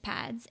Radiance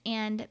Pads,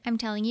 and I'm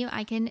telling you,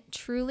 I can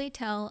truly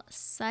tell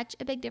such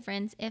a big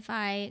difference if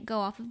I go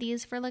off of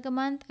these for like a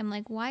month. I'm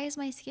like, why is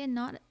my skin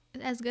not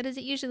as good as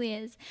it usually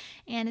is?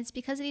 And it's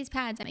because of these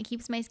pads, and it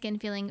keeps my skin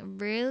feeling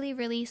really,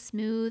 really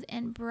smooth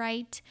and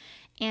bright,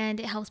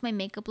 and it helps my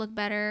makeup look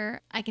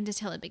better. I can just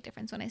tell a big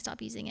difference when I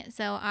stop using it.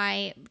 So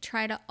I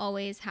try to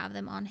always have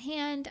them on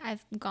hand.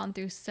 I've gone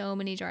through so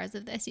many jars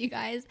of this, you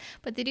guys,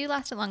 but they do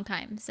last a long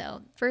time.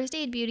 So First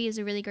Aid Beauty is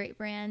a really great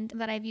brand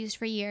that I've used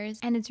for years,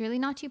 and it's really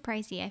not too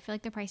pricey. I feel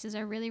like the prices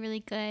are really,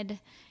 really good,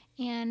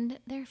 and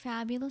they're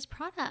fabulous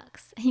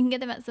products. You can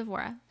get them at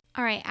Sephora.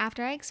 All right,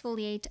 after I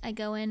exfoliate, I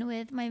go in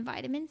with my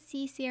vitamin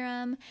C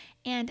serum,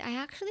 and I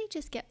actually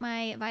just get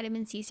my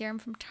vitamin C serum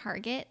from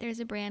Target. There's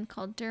a brand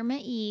called Derma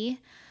E.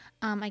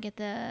 I get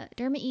the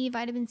Derma E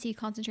vitamin C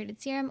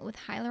concentrated serum with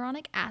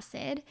hyaluronic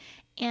acid,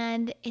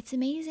 and it's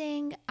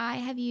amazing. I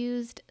have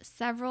used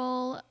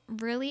several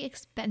really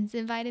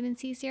expensive vitamin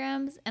C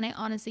serums, and I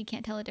honestly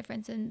can't tell a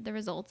difference in the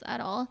results at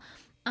all.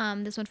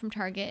 This one from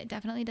Target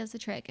definitely does the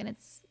trick, and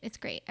it's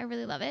great. I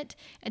really love it.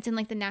 It's in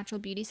like the natural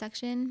beauty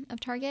section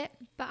of Target,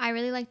 but I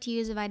really like to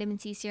use a vitamin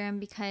C serum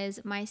because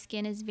my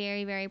skin is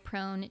very, very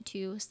prone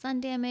to sun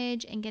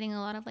damage and getting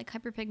a lot of like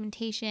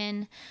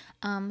hyperpigmentation.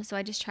 So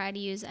I just try to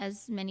use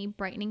as many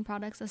brightening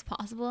products as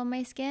possible on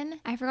my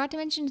skin. I forgot to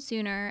mention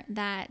sooner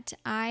that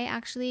I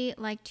actually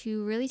like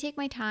to really take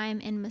my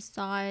time and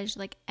massage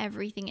like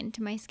everything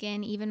into my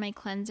skin. Even my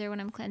cleanser,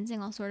 when I'm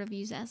cleansing, I'll sort of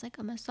use it as like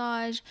a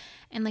massage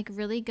and like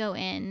really go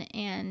in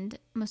and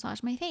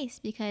massage my face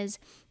because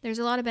there's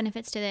a lot of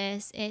benefits to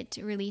this. It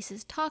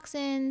releases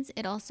toxins.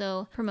 It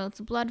also promotes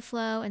blood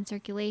flow and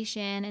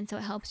circulation, and so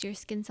it helps your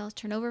skin cells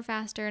turn over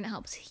faster and it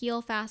helps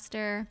heal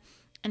faster.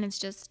 and it's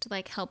just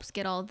like helps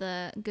get all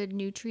the good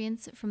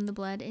nutrients from the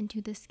blood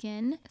into the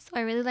skin. So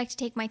I really like to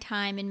take my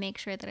time and make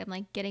sure that I'm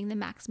like getting the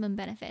maximum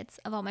benefits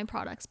of all my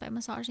products by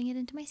massaging it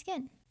into my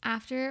skin.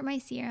 After my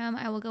serum,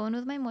 I will go in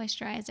with my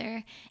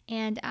moisturizer,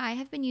 and I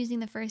have been using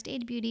the First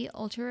Aid Beauty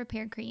Ultra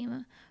Repair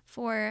Cream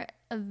for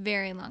a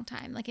very long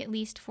time, like at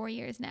least 4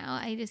 years now.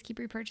 I just keep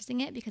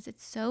repurchasing it because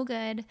it's so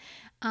good.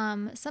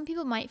 Some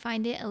people might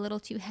find it a little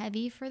too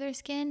heavy for their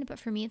skin, but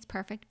for me it's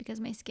perfect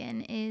because my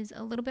skin is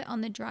a little bit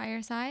on the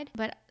drier side,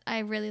 but I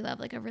really love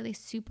like a really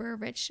super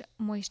rich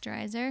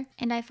moisturizer,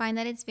 and I find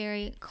that it's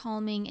very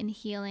calming and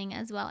healing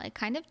as well. It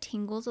kind of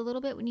tingles a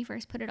little bit when you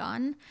first put it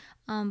on,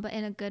 but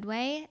in a good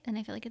way, and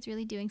I feel like it's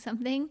really doing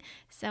something.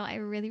 So I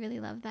really, really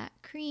love that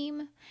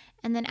cream.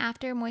 And then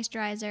after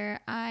moisturizer,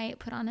 I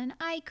put on an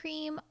eye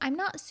cream. I'm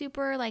not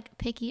super like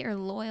picky or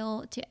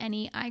loyal to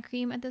any eye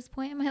cream at this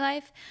point in my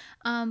life,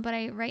 but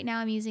right now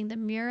I'm using the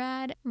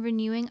Murad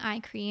Renewing Eye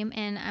Cream,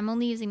 and I'm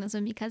only using this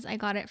one because I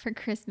got it for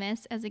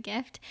Christmas as a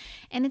gift,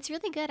 and it's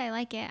really good. I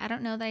like it. I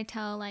don't know that I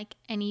tell like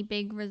any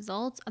big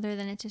results other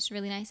than it's just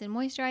really nice and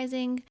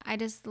moisturizing. I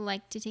just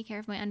like to take care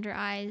of my under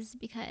eyes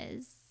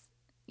because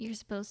you're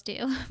supposed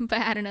to, but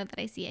I don't know that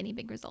I see any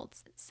big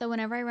results. So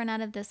whenever I run out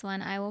of this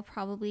one, I will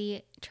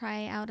probably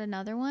try out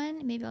another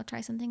one. Maybe I'll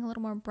try something a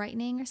little more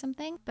brightening or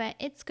something, but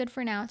it's good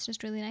for now. It's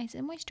just really nice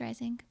and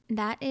moisturizing.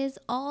 That is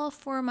all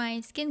for my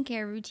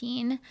skincare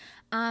routine,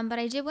 but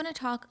I did want to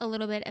talk a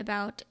little bit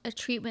about a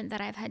treatment that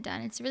I've had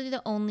done. It's really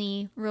the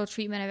only real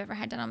treatment I've ever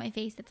had done on my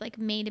face that's like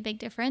made a big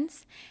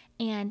difference,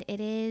 and it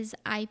is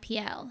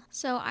IPL.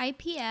 So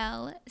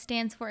IPL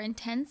stands for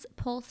Intense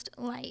Pulsed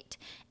Light,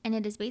 and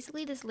it is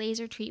basically this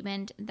laser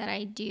treatment that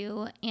I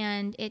do,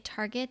 and it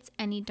targets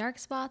any dark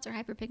spots or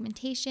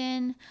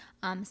hyperpigmentation,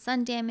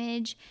 sun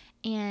damage,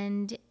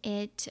 and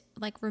it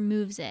like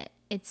removes it.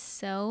 It's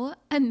so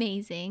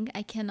amazing.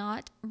 I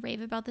cannot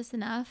rave about this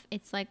enough.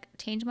 It's like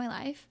changed my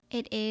life.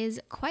 It is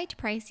quite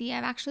pricey.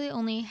 I've actually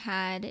only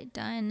had it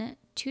done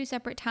 2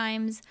 separate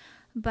times,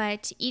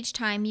 but each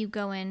time you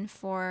go in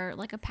for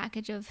like a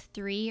package of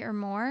 3 or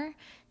more.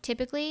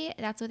 Typically,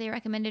 that's what they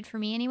recommended for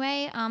me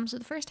anyway. So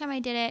the first time I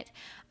did it,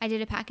 I did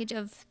a package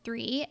of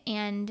 3,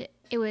 and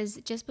it was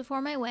just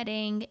before my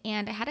wedding,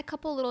 and I had a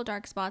couple little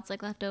dark spots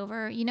like left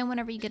over. You know,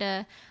 whenever you get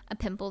a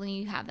pimple and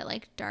you have that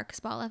like dark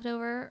spot left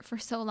over for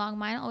so long,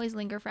 mine always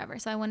linger forever.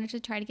 So I wanted to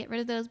try to get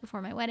rid of those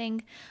before my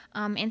wedding,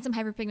 and some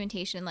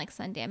hyperpigmentation like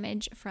sun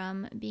damage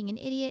from being an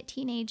idiot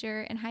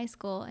teenager in high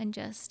school and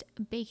just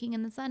baking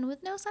in the sun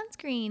with no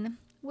sunscreen.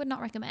 Would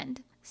not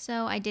recommend.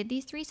 So I did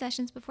these 3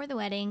 sessions before the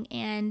wedding,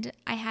 and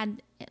I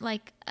had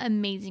like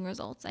amazing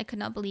results. I could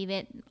not believe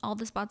it. All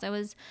the spots I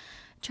was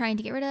trying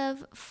to get rid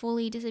of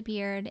fully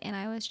disappeared, and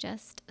I was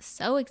just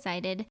so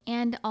excited.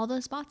 And all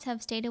those spots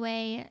have stayed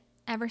away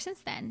ever since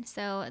then.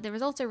 So the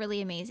results are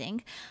really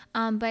amazing.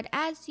 But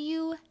as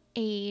you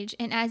age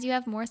and as you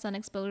have more sun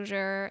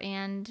exposure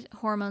and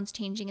hormones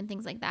changing and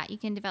things like that, you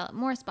can develop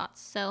more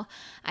spots. So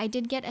I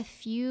did get a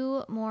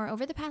few more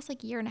over the past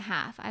like year and a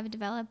half. I've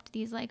developed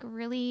these like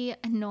really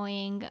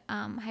annoying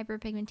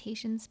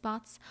hyperpigmentation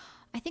spots.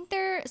 I think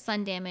they're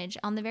sun damage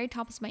on the very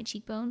tops of my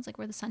cheekbones, like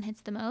where the sun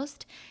hits the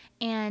most,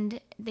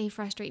 and they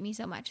frustrate me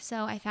so much.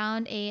 So I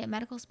found a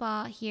medical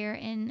spa here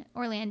in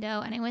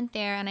Orlando, and I went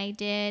there and I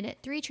did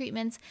 3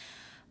 treatments.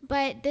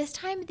 But this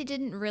time they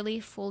didn't really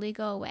fully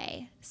go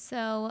away.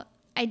 So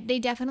they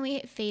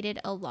definitely faded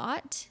a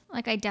lot.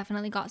 Like I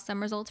definitely got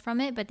some results from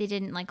it, but they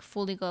didn't like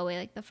fully go away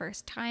like the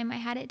first time I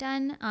had it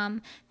done.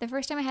 The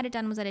first time I had it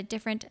done was at a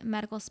different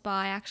medical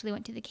spa. I actually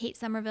went to the Kate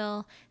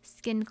Somerville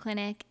Skin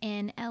Clinic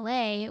in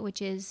LA,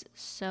 which is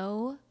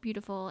so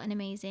beautiful and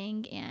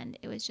amazing, and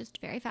it was just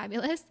very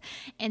fabulous,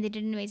 and they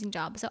did an amazing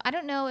job. So I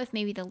don't know if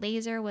maybe the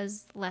laser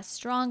was less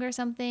strong or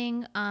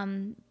something,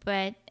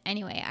 but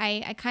anyway,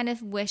 I kind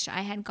of wish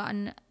I had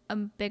gotten a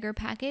bigger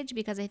package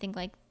because I think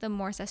like the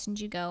more sessions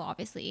you go,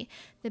 obviously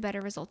the better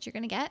results you're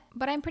gonna get.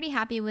 But I'm pretty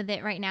happy with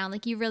it right now.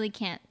 Like you really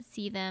can't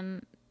see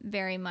them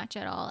very much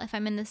at all. If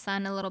I'm in the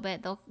sun a little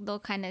bit, they'll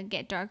kind of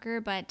get darker,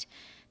 but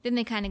then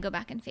they kind of go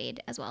back and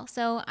fade as well.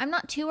 So I'm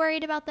not too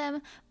worried about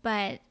them,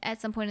 but at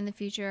some point in the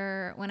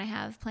future, when I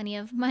have plenty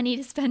of money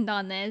to spend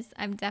on this,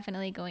 I'm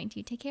definitely going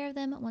to take care of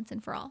them once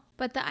and for all.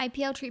 But the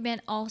IPL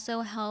treatment also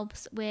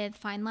helps with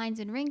fine lines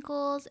and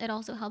wrinkles. It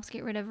also helps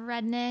get rid of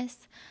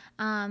redness.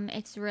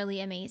 It's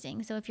really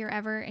amazing. So if you're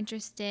ever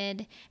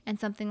interested in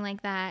something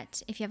like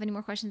that, if you have any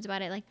more questions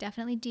about it, like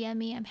definitely DM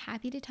me. I'm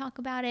happy to talk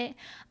about it,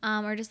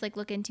 or just like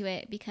look into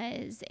it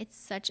because it's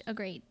such a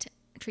great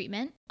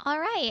treatment. All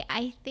right,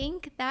 I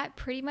think that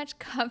pretty much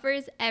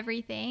covers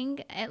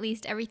everything, at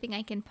least everything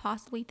I can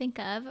possibly think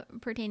of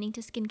pertaining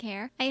to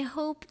skincare. I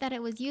hope that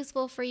it was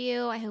useful for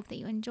you. I hope that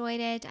you enjoyed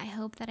it. I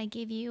hope that I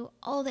gave you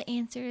all the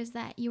answers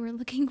that you were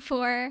looking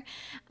for.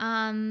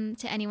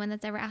 To anyone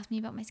that's ever asked me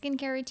about my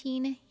skincare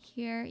routine,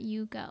 here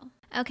you go.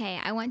 Okay,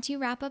 I want to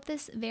wrap up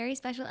this very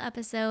special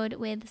episode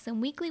with some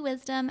weekly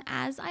wisdom,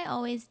 as I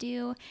always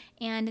do.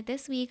 And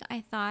this week,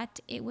 I thought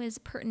it was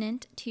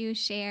pertinent to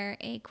share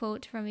a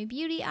quote from a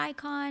beauty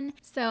icon.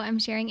 So I'm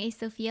sharing a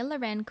Sophia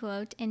Loren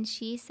quote, and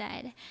she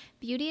said,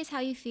 "Beauty is how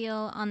you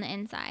feel on the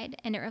inside,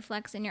 and it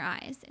reflects in your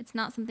eyes. It's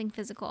not something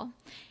physical."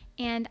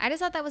 And I just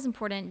thought that was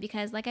important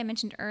because, like I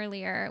mentioned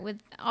earlier,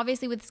 with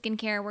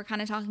skincare, we're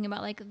kind of talking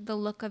about like the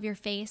look of your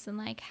face and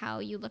like how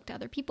you look to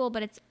other people,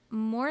 but it's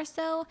more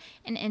so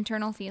an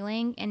internal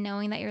feeling, and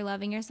knowing that you're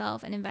loving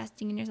yourself and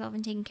investing in yourself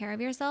and taking care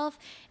of yourself,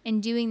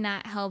 and doing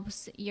that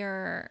helps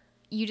you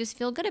just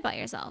feel good about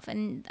yourself.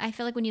 And I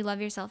feel like when you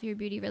love yourself, your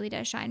beauty really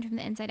does shine from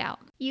the inside out.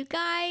 You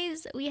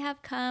guys, we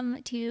have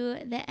come to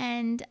the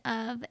end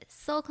of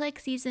Soul Click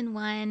Season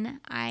 1.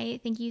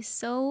 I thank you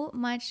so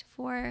much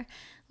for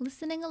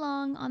listening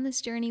along on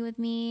this journey with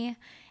me.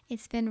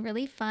 It's been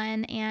really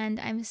fun, and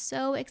I'm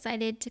so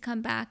excited to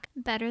come back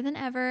better than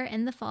ever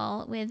in the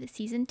fall with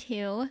Season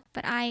 2.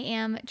 But I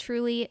am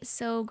truly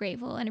so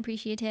grateful and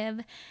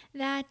appreciative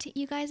that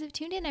you guys have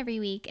tuned in every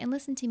week and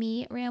listened to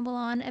me ramble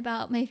on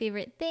about my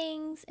favorite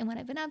things and what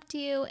I've been up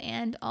to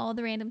and all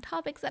the random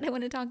topics that I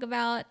want to talk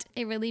about.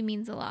 It really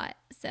means a lot.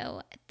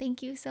 So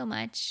thank you so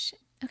much.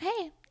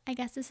 Okay, I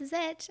guess this is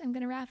it. I'm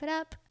going to wrap it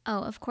up.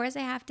 Oh, of course,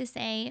 I have to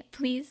say,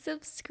 please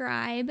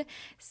subscribe.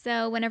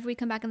 So whenever we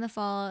come back in the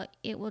fall,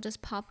 it will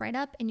just pop right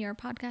up in your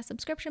podcast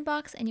subscription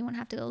box, and you won't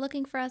have to go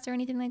looking for us or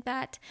anything like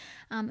that.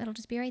 It'll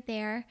just be right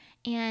there.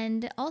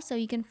 And also,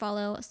 you can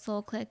follow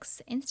Soul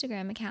Click's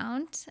Instagram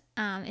account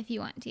if you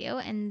want to,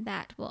 and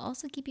that will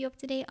also keep you up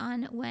to date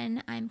on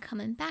when I'm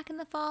coming back in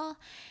the fall.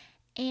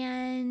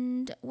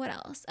 And what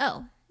else?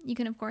 Oh, you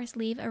can, of course,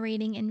 leave a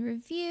rating and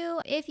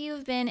review. If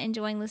you've been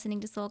enjoying listening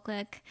to Soul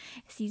Click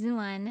Season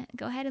 1,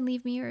 go ahead and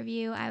leave me a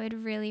review. I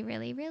would really,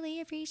 really, really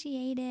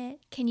appreciate it.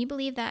 Can you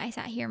believe that I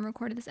sat here and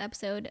recorded this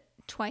episode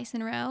twice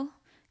in a row?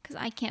 Because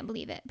I can't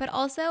believe it. But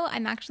also,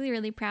 I'm actually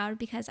really proud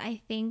because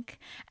I think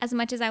as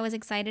much as I was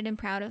excited and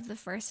proud of the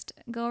first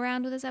go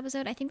around with this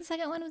episode, I think the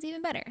second one was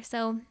even better.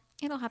 So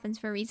it all happens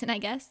for a reason, I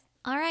guess.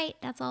 All right,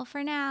 that's all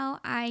for now.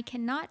 I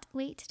cannot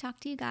wait to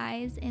talk to you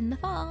guys in the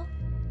fall.